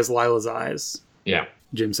she has Lila's eyes. Yeah.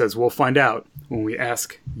 Jim says, we'll find out when we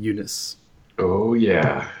ask Eunice. Oh,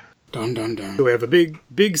 yeah. Dun, dun, dun. So we have a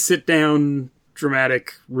big sit-down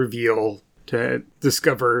dramatic reveal to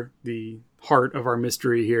discover the heart of our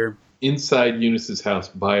mystery here. Inside Eunice's house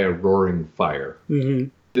by a roaring fire. Mm-hmm.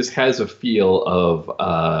 This has a feel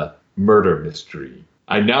of murder mystery.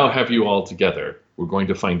 I now have you all together. We're going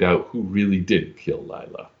to find out who really did kill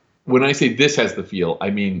Lila. When I say this has the feel,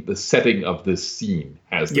 I mean the setting of this scene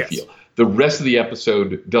has the feel. The rest of the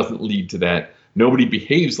episode doesn't lead to that. Nobody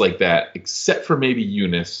behaves like that except for maybe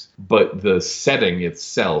Eunice, but the setting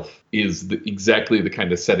itself is exactly the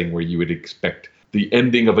kind of setting where you would expect the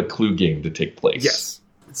ending of a Clue game to take place. Yes.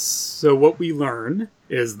 So what we learn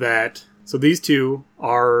is that these two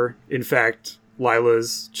are, in fact,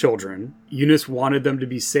 Lila's children. Eunice wanted them to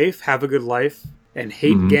be safe, have a good life, and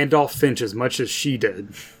hate Gandalf Finch as much as she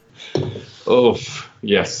did. Oh,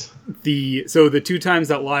 yes. The 2 times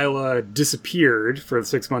that Lila disappeared for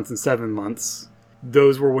 6 months and 7 months,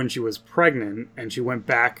 those were when she was pregnant, and she went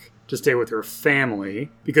back to stay with her family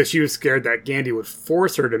because she was scared that Gandhi would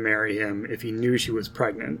force her to marry him if he knew she was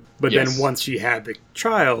pregnant. But then once she had the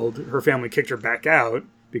child, her family kicked her back out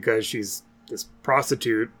because she's this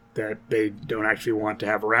prostitute that they don't actually want to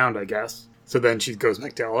have around, I guess. So then she goes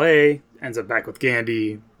back to LA, ends up back with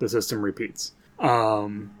Gandhi, the system repeats.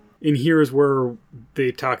 In here is where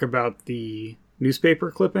they talk about the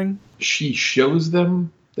newspaper clipping. She shows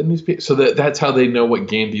them the newspaper, so that's how they know what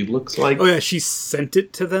Gandhi looks like. Oh yeah, she sent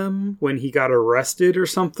it to them when he got arrested or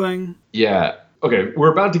something. Yeah. Okay,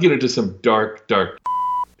 we're about to get into some dark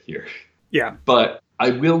here. Yeah. But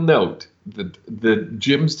I will note that the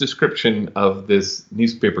Jim's description of this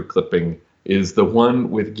newspaper clipping is the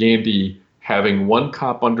one with Gandhi having one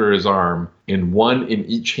cop under his arm and one in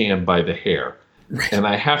each hand by the hair. Right. And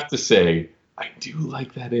I have to say, I do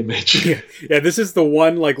like that image. Yeah, this is the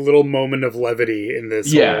one little moment of levity in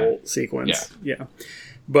this whole sequence. Yeah.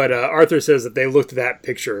 But Arthur says that they looked at that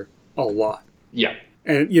picture a lot. Yeah.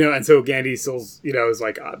 And, and so Gandhi still, is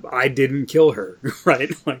like, I didn't kill her,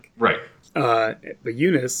 right? Right. But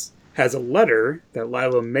Eunice has a letter that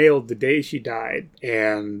Lila mailed the day she died,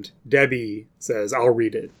 and Debbie says, I'll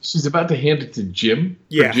read it. She's about to hand it to Jim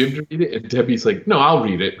Yeah. for Jim to read it, and Debbie's like, no, I'll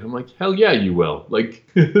read it. I'm like, hell yeah, you will. Like,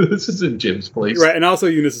 this is in Jim's place. Right, and also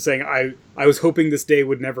Eunice is saying, I was hoping this day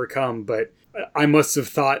would never come, but I must have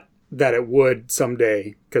thought that it would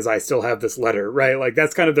someday because I still have this letter, right? Like,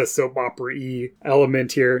 that's kind of the soap opera-y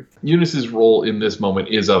element here. Eunice's role in this moment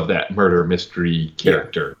is of that murder mystery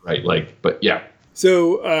character, right? Like, but yeah.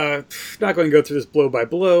 So, not going to go through this blow by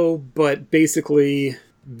blow, but basically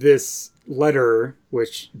this letter,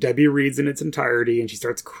 which Debbie reads in its entirety, and she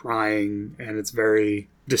starts crying, and it's very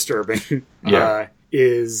disturbing,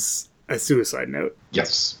 is a suicide note.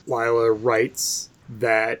 Yes. Lila writes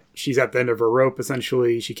that she's at the end of her rope,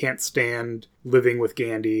 essentially. She can't stand living with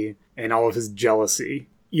Gandy and all of his jealousy.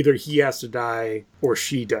 Either he has to die or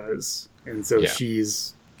she does. And so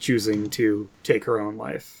she's choosing to take her own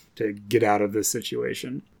life to get out of this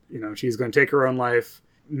situation. You know, she's going to take her own life,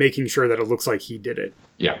 making sure that it looks like he did it.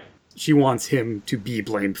 Yeah. She wants him to be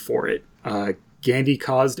blamed for it. Gandy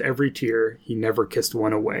caused every tear. He never kissed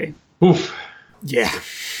one away. Oof. Yeah.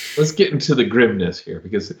 Let's get into the grimness here,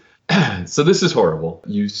 because so this is horrible.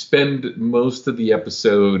 You spend most of the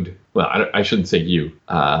episode, well, I shouldn't say you,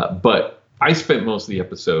 but I spent most of the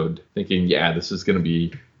episode thinking, yeah, this is going to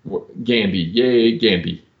be Gandy. Yay,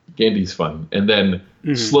 Gandy. Gandy's fun. And then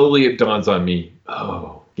slowly it dawns on me,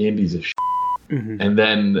 oh, Gandy's a And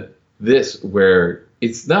then this, where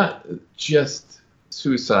it's not just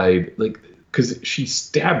suicide, like, because she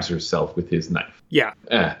stabs herself with his knife. Yeah.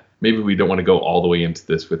 Maybe we don't want to go all the way into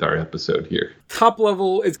this with our episode here. Top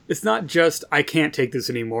level, it's not just, I can't take this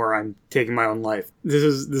anymore, I'm taking my own life. This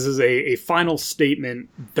is a final statement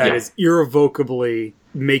that is irrevocably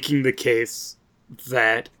making the case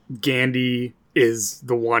that Gandy is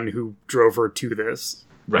the one who drove her to this.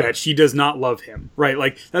 Right. That she does not love him. Right?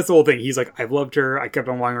 Like, that's the whole thing. He's like, I've loved her. I kept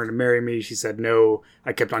on wanting her to marry me. She said no.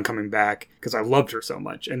 I kept on coming back because I loved her so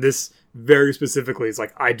much. And this very specifically is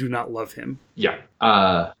like, I do not love him. Yeah.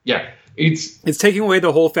 It's taking away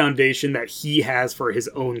the whole foundation that he has for his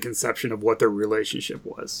own conception of what their relationship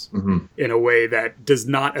was in a way that does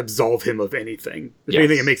not absolve him of anything. If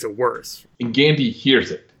anything, it makes it worse. And Gandy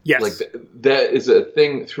hears it. Yes. Like, that is a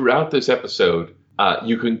thing throughout this episode.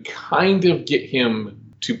 You can kind of get him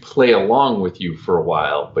to play along with you for a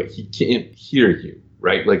while, but he can't hear you,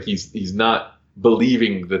 right? Like, he's not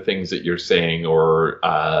believing the things that you're saying, or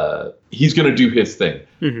he's going to do his thing.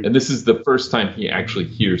 And this is the first time he actually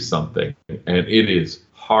hears something, and it is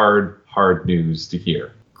hard news to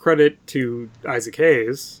hear. Credit to Isaac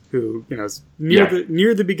Hayes, who, you know, is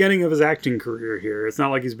near the beginning of his acting career here. It's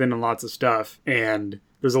not like he's been in lots of stuff, and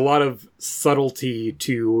there's a lot of subtlety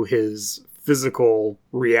to his physical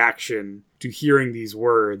reaction to hearing these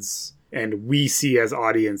words, and we see as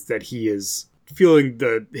audience that he is feeling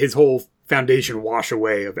his whole foundation wash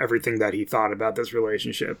away of everything that he thought about this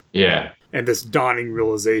relationship. Yeah. And this dawning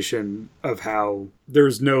realization of how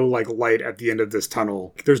there's no, like, light at the end of this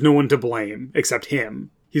tunnel. There's no one to blame except him.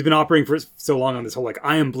 He's been operating for so long on this whole, like,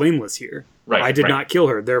 I am blameless here. Right. I did not kill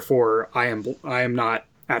her, therefore I am not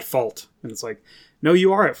at fault. And it's like, no,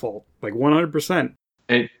 you are at fault. Like, 100%.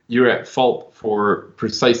 And you're at fault for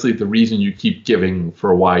precisely the reason you keep giving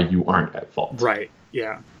for why you aren't at fault. Right,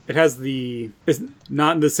 yeah. It's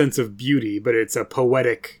not in the sense of beauty, but it's a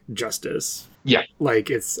poetic justice. Yeah. Like,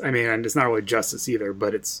 it's not really justice either,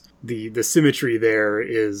 but it's the symmetry there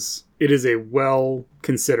is, it is a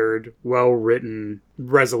well-considered, well-written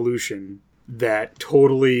resolution that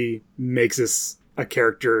totally makes this a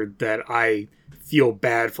character that I feel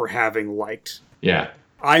bad for having liked. Yeah.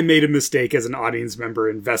 I made a mistake as an audience member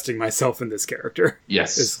investing myself in this character.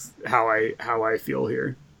 Yes. Is how I feel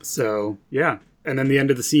here. So, yeah. And then the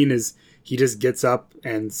end of the scene is he just gets up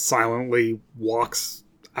and silently walks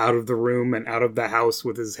out of the room and out of the house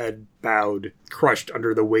with his head bowed, crushed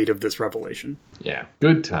under the weight of this revelation. Yeah.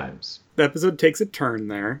 Good times. The episode takes a turn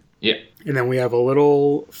there. Yeah. And then we have a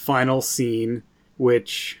little final scene,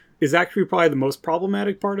 which is actually probably the most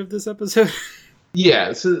problematic part of this episode.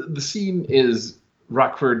 Yeah. So the scene is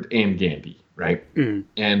Rockford and Gandy, right? And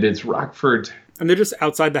it's Rockford, and they're just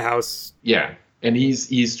outside the house. Yeah, and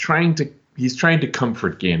he's trying to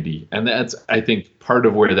comfort Gandy, and that's, I think, part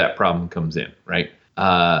of where that problem comes in, right?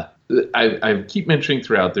 I keep mentioning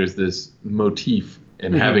throughout, there's this motif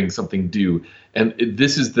in having something due, and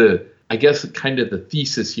this is I guess kind of the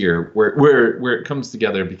thesis here where it comes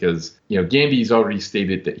together, because, you know, Gandy's already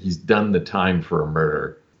stated that he's done the time for a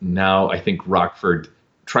murder. Now I think Rockford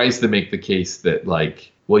tries to make the case that,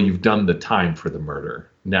 like, well, you've done the time for the murder.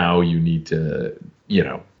 Now you need to, you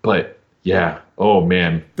know, but Yeah. Oh,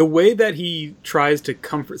 man. The way that he tries to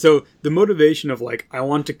comfort... So the motivation of, like, I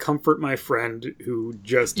want to comfort my friend who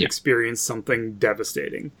just experienced something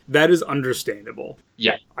devastating. That is understandable.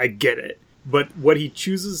 Yeah. I get it. But what he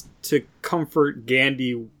chooses to comfort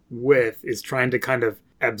Gandhi with is trying to kind of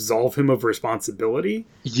absolve him of responsibility.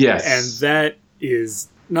 Yes. And that is...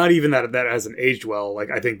 Not even that hasn't aged well. Like,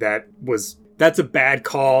 I think that's a bad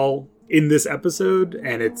call in this episode,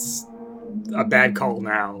 and it's a bad call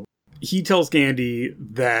now. He tells Gandhi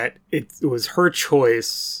that it was her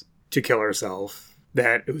choice to kill herself,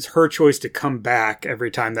 that it was her choice to come back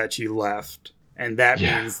every time that she left, and that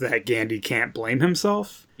means that Gandhi can't blame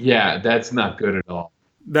himself. Yeah, that's not good at all.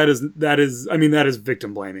 That is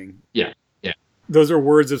victim blaming. Yeah, yeah. Those are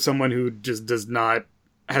words of someone who just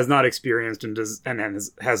has not experienced and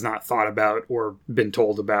has not thought about or been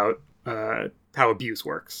told about how abuse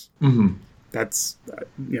works. Mm-hmm. That's,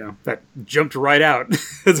 that jumped right out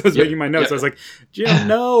as I was making my notes. I was like, Jim,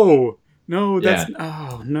 no, that's,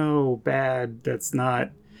 oh, no, bad. That's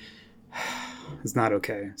not, it's not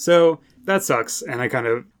okay. So that sucks. And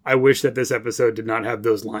I wish that this episode did not have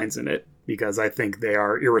those lines in it because I think they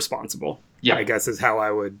are irresponsible. Yeah. I guess is how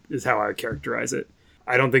I would characterize it.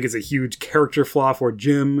 I don't think it's a huge character flaw for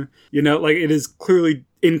Jim. It is clearly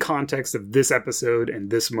in context of this episode and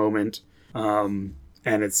this moment. And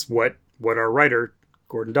it's what our writer,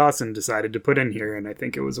 Gordon Dawson, decided to put in here. And I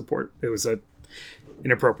think it was an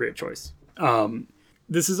appropriate choice.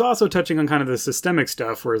 This is also touching on kind of the systemic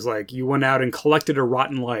stuff where it's like you went out and collected a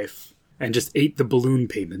rotten life and just ate the balloon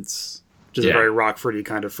payments, which is a very Rockford-y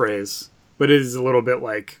kind of phrase. But it is a little bit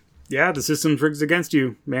like, the system's rigged against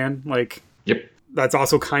you, man. Like, yep. That's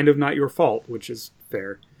also kind of not your fault, which is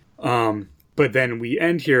fair. But then we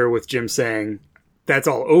end here with Jim saying, that's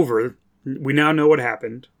all over. We now know what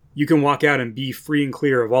happened. You can walk out and be free and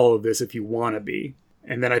clear of all of this if you want to be.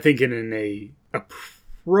 And then I think in an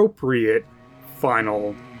appropriate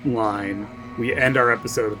final line, we end our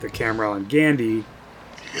episode with the camera on Gandhi.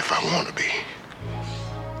 If I want to be.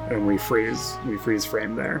 And we freeze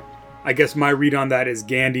frame there. I guess my read on that is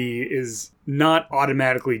Gandhi is not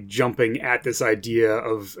automatically jumping at this idea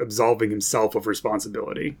of absolving himself of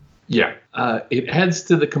responsibility. Yeah. It adds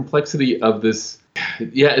to the complexity of this.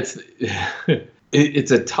 Yeah,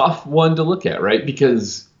 it's a tough one to look at, right?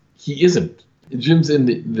 Because he isn't. Jim's in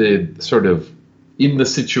the sort of in the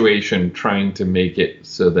situation trying to make it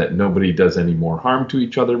so that nobody does any more harm to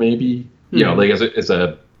each other, maybe. Like as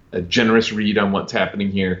a generous read on what's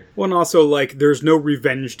happening here. Well, and also, like, there's no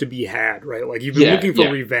revenge to be had, right? Like, you've been looking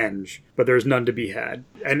for revenge, but there's none to be had.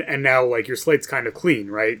 And now, like, your slate's kind of clean,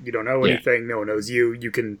 right? You don't know anything. No one knows you.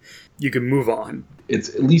 You can move on. It's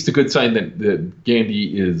at least a good sign that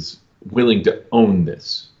Gandhi is willing to own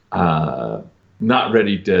this. Not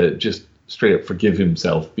ready to just straight up forgive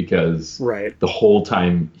himself because the whole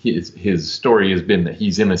time his story has been that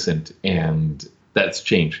he's innocent, and that's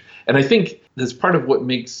changed. And I think that's part of what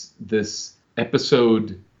makes this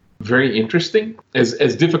episode very interesting.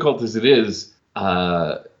 As difficult as it is,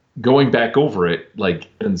 going back over it, like,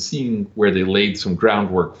 and seeing where they laid some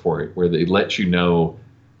groundwork for it, where they let you know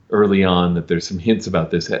early on that there's some hints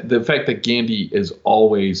about this. The fact that Gandhi is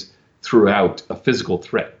always throughout a physical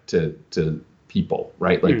threat to people,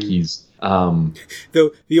 right? Like he's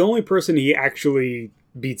though the only person he actually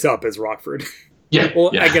beats up is Rockford. Yeah.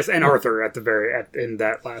 Well, I guess, and Arthur at the in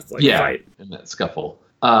that last fight. In that scuffle.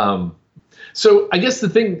 So I guess the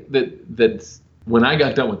thing that when I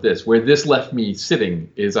got done with this, where this left me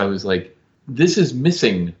sitting, is I was like, this is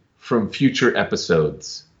missing from future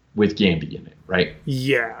episodes with Gandhi in it, right?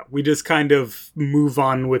 Yeah, we just kind of move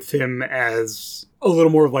on with him as a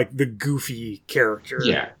little more of like the goofy character.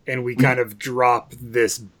 Yeah. And we kind of drop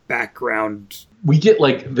this background. We get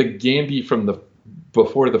like the Gandhi from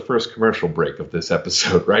before the first commercial break of this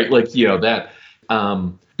episode, right? Like, that,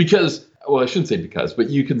 because, well, I shouldn't say because, but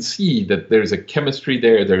you can see that there's a chemistry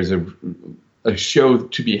there. There's a show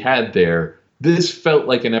to be had there. This felt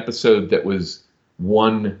like an episode that was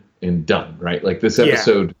one and done, right? Like this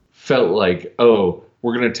episode felt like, oh,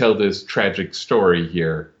 we're going to tell this tragic story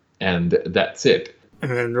here, and that's it.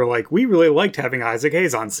 And then they're like, we really liked having Isaac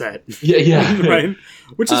Hayes on set. Yeah. Right?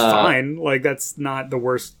 Which is fine. Like, that's not the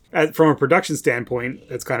worst. From a production standpoint,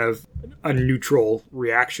 it's kind of a neutral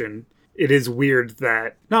reaction. It is weird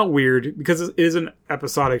that... Not weird, because it is an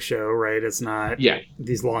episodic show, right? It's not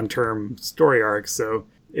these long-term story arcs, so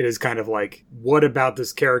it is kind of like, what about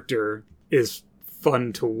this character is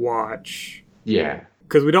fun to watch? Yeah.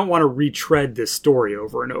 Because we don't want to retread this story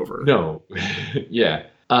over and over. No. Yeah.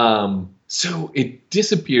 So it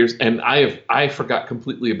disappears, and I forgot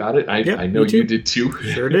completely about it. I know you did too.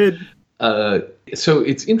 Sure did. So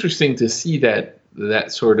it's interesting to see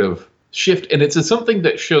that sort of shift, and it's something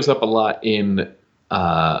that shows up a lot in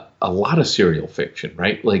a lot of serial fiction,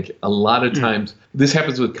 right? Like a lot of times, this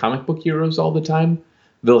happens with comic book heroes all the time.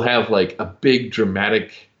 They'll have like a big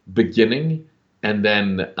dramatic beginning, and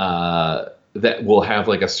then that will have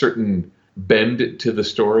like a certain bend to the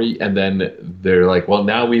story, and then they're like, well,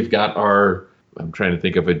 now we've got our, I'm trying to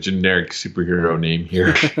think of a generic superhero name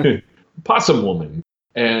here, Possum Woman.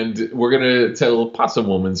 And we're going to tell Possum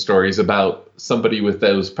Woman stories about somebody with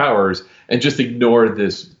those powers and just ignore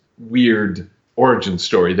this weird origin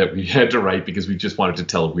story that we had to write because we just wanted to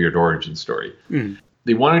tell a weird origin story.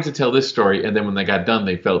 They wanted to tell this story, and then when they got done,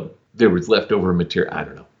 they felt there was leftover material. I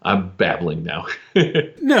don't know. I'm babbling now.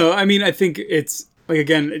 No, I mean, I think it's, like,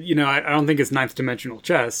 again, you know, I don't think it's ninth dimensional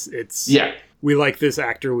chess. It's, we like this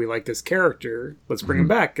actor, we like this character, let's bring him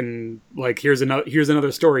back, and, like, here's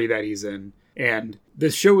another story that he's in. And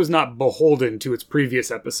this show is not beholden to its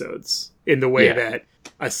previous episodes in the way that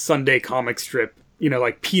a Sunday comic strip, you know,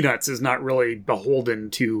 like Peanuts is not really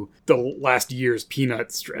beholden to the last year's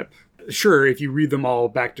Peanuts strip. Sure, if you read them all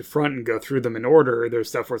back to front and go through them in order, there's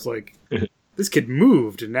stuff where it's like, this kid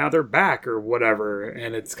moved and now they're back or whatever.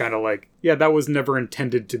 And it's kind of like, yeah, that was never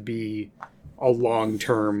intended to be a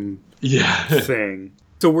long-term thing.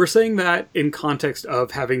 So we're saying that in context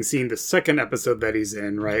of having seen the second episode that he's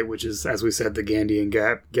in, right? Which is, as we said, the Gandhi and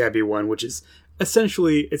Gabby one, which is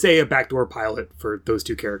essentially, it's a backdoor pilot for those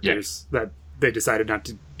two characters that they decided not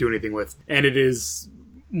to do anything with. And it is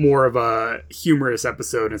more of a humorous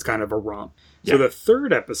episode, and it's kind of a romp. So the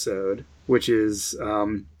third episode, which is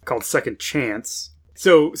called Second Chance.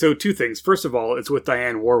 So two things. First of all, it's with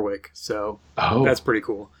Diane Warwick, so that's pretty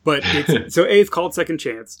cool. But it's called Second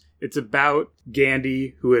Chance. It's about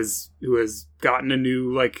Gandhi, who has gotten a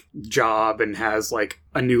new like job and has like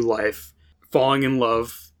a new life, falling in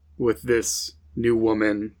love with this new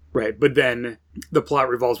woman, right? But then the plot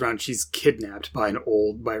revolves around she's kidnapped by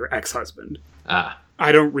her ex-husband.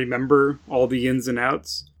 I don't remember all the ins and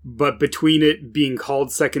outs, but between it being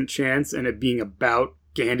called Second Chance and it being about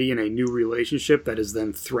Gandhi in a new relationship that is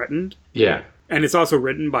then threatened. Yeah. And it's also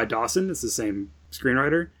written by Dawson. It's the same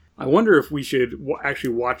screenwriter. I wonder if we should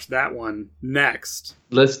actually watch that one next.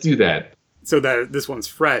 Let's do that. So that this one's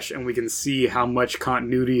fresh and we can see how much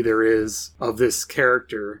continuity there is of this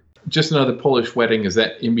character. Just Another Polish Wedding, is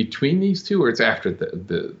that in between these two or it's after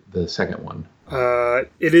the second one?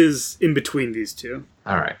 It is in between these two.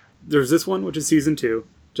 All right. There's this one, which is season 2.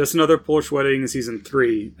 Just Another Polish Wedding in season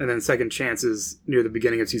 3. And then Second Chance is near the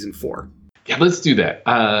beginning of season 4. Yeah, let's do that.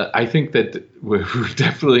 I think that we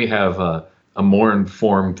definitely have a more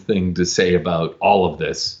informed thing to say about all of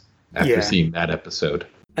this after seeing that episode.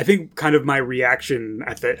 I think kind of my reaction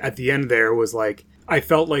at the end there was like, I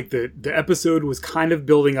felt like the episode was kind of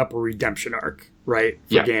building up a redemption arc, right?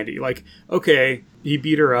 For Gandhi. Like, okay, he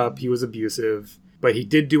beat her up, he was abusive, but he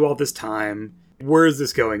did do all this time. Where is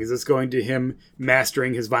this going? Is this going to him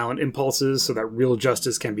mastering his violent impulses so that real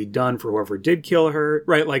justice can be done for whoever did kill her?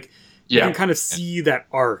 Right? Like, you can kind of see that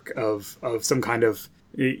arc of some kind of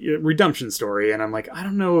redemption story. And I'm like, I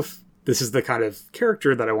don't know if this is the kind of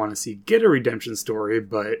character that I want to see get a redemption story,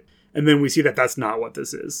 but... And then we see that that's not what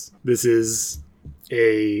this is. This is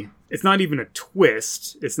it's not even a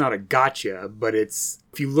twist. It's not a gotcha, but it's...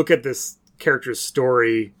 If you look at this character's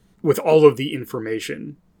story with all of the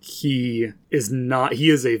information... He is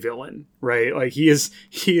a villain, right? Like he is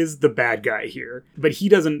the bad guy here, but he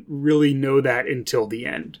doesn't really know that until the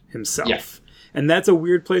end himself. Yeah. And that's a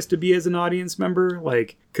weird place to be as an audience member,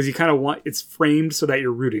 like, cause you kind of it's framed so that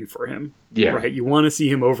you're rooting for him. Yeah. Right. You want to see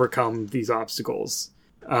him overcome these obstacles.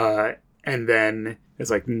 And then it's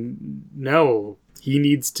like, no, he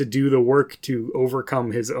needs to do the work to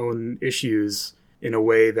overcome his own issues in a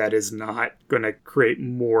way that is not going to create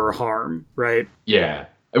more harm. Right. Yeah.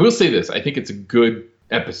 I will say this. I think it's a good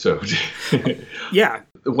episode. Yeah.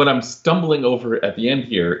 What I'm stumbling over at the end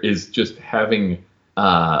here is just having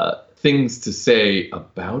things to say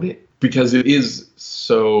about it because it is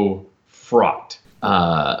so fraught.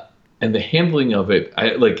 And the handling of it,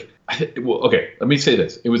 okay, let me say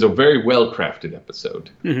this. It was a very well-crafted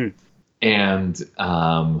episode. Mm-hmm. And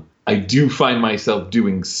I do find myself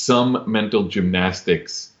doing some mental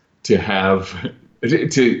gymnastics to have...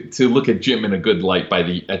 To look at Jim in a good light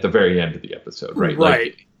at the very end of the episode, right?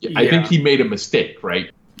 Right. Like, I think he made a mistake,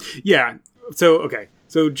 right? Yeah.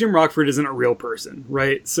 So Jim Rockford isn't a real person,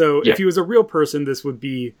 right? So if he was a real person, this would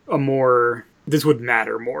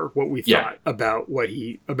matter more what we thought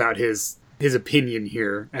about his opinion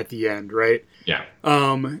here at the end, right? Yeah.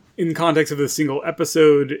 In context of the single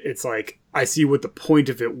episode, it's like I see what the point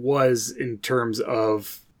of it was in terms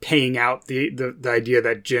of paying out the idea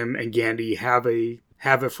that Jim and Gandhi have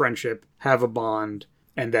a friendship, have a bond,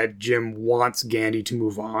 and that Jim wants Gandhi to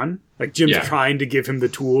move on. Like, Jim's trying to give him the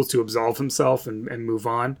tools to absolve himself and move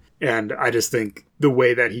on. And I just think the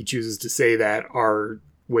way that he chooses to say that are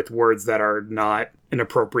with words that are not an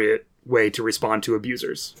appropriate way to respond to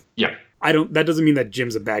abusers. Yeah. That doesn't mean that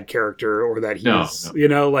Jim's a bad character or that he's,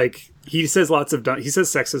 no. Like, he says he says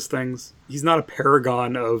sexist things. He's not a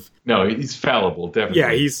paragon of... No, he's fallible, definitely.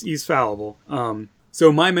 Yeah, he's fallible.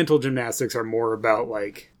 So my mental gymnastics are more about,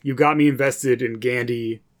 like, you got me invested in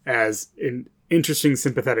Gandhi as an interesting,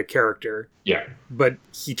 sympathetic character. Yeah. But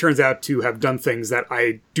he turns out to have done things that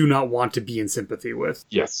I do not want to be in sympathy with.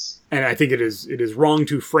 Yes. And I think it is wrong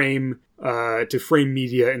to frame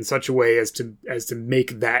media in such a way as to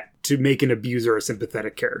make an abuser a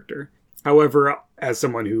sympathetic character. However, as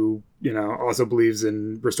someone who, also believes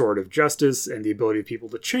in restorative justice and the ability of people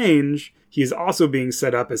to change, he is also being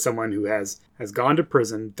set up as someone who has gone to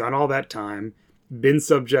prison, done all that time, been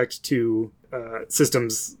subject to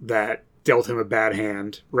systems that dealt him a bad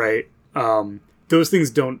hand, right? Those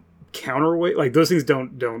things don't counterweight, like, those things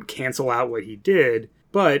don't cancel out what he did.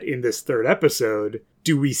 But in this third episode,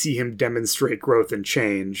 do we see him demonstrate growth and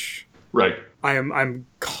change? Right. I'm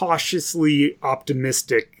cautiously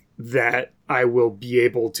optimistic that I will be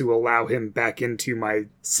able to allow him back into my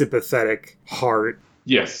sympathetic heart.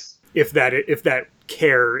 Yes. If that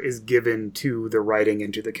care is given to the writing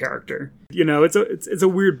and to the character. It's a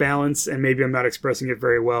weird balance, and maybe I'm not expressing it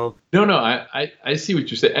very well. No, I see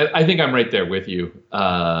what you're saying. I think I'm right there with you.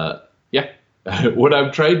 Yeah. What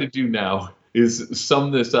I'm trying to do now is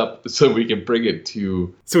sum this up so we can bring it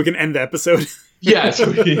to... So we can end the episode? Yes.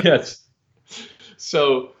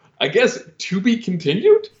 So I guess to be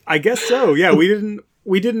continued? I guess so, yeah.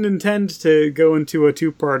 We didn't intend to go into a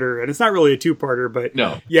two-parter, and it's not really a two-parter, but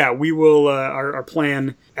no. Yeah, we will. Our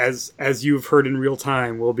plan, as you've heard in real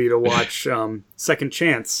time, will be to watch Second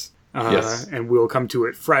Chance, yes. And we'll come to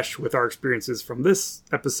it fresh with our experiences from this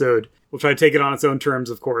episode. We'll try to take it on its own terms,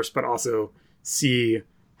 of course, but also see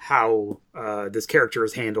how this character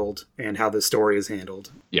is handled and how this story is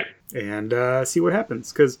handled. Yeah, and see what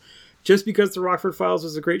happens, because. Just because The Rockford Files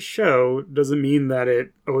was a great show doesn't mean that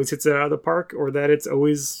it always hits it out of the park or that it's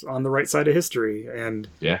always on the right side of history. And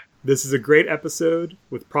this is a great episode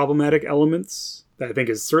with problematic elements that I think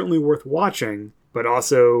is certainly worth watching, but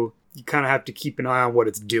also you kind of have to keep an eye on what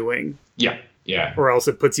it's doing. Yeah. Or else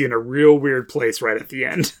it puts you in a real weird place right at the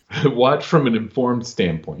end. Watch from an informed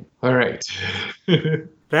standpoint. All right.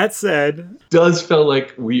 That said... Does feel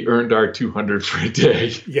like we earned our 200 for a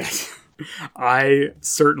day. Yes. I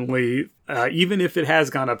certainly, even if it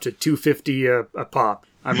has gone up to $2.50 a pop,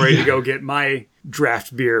 I'm ready to go get my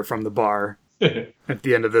draft beer from the bar at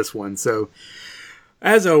the end of this one. So,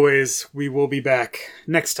 as always, we will be back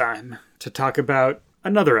next time to talk about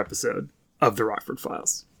another episode of The Rockford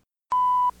Files.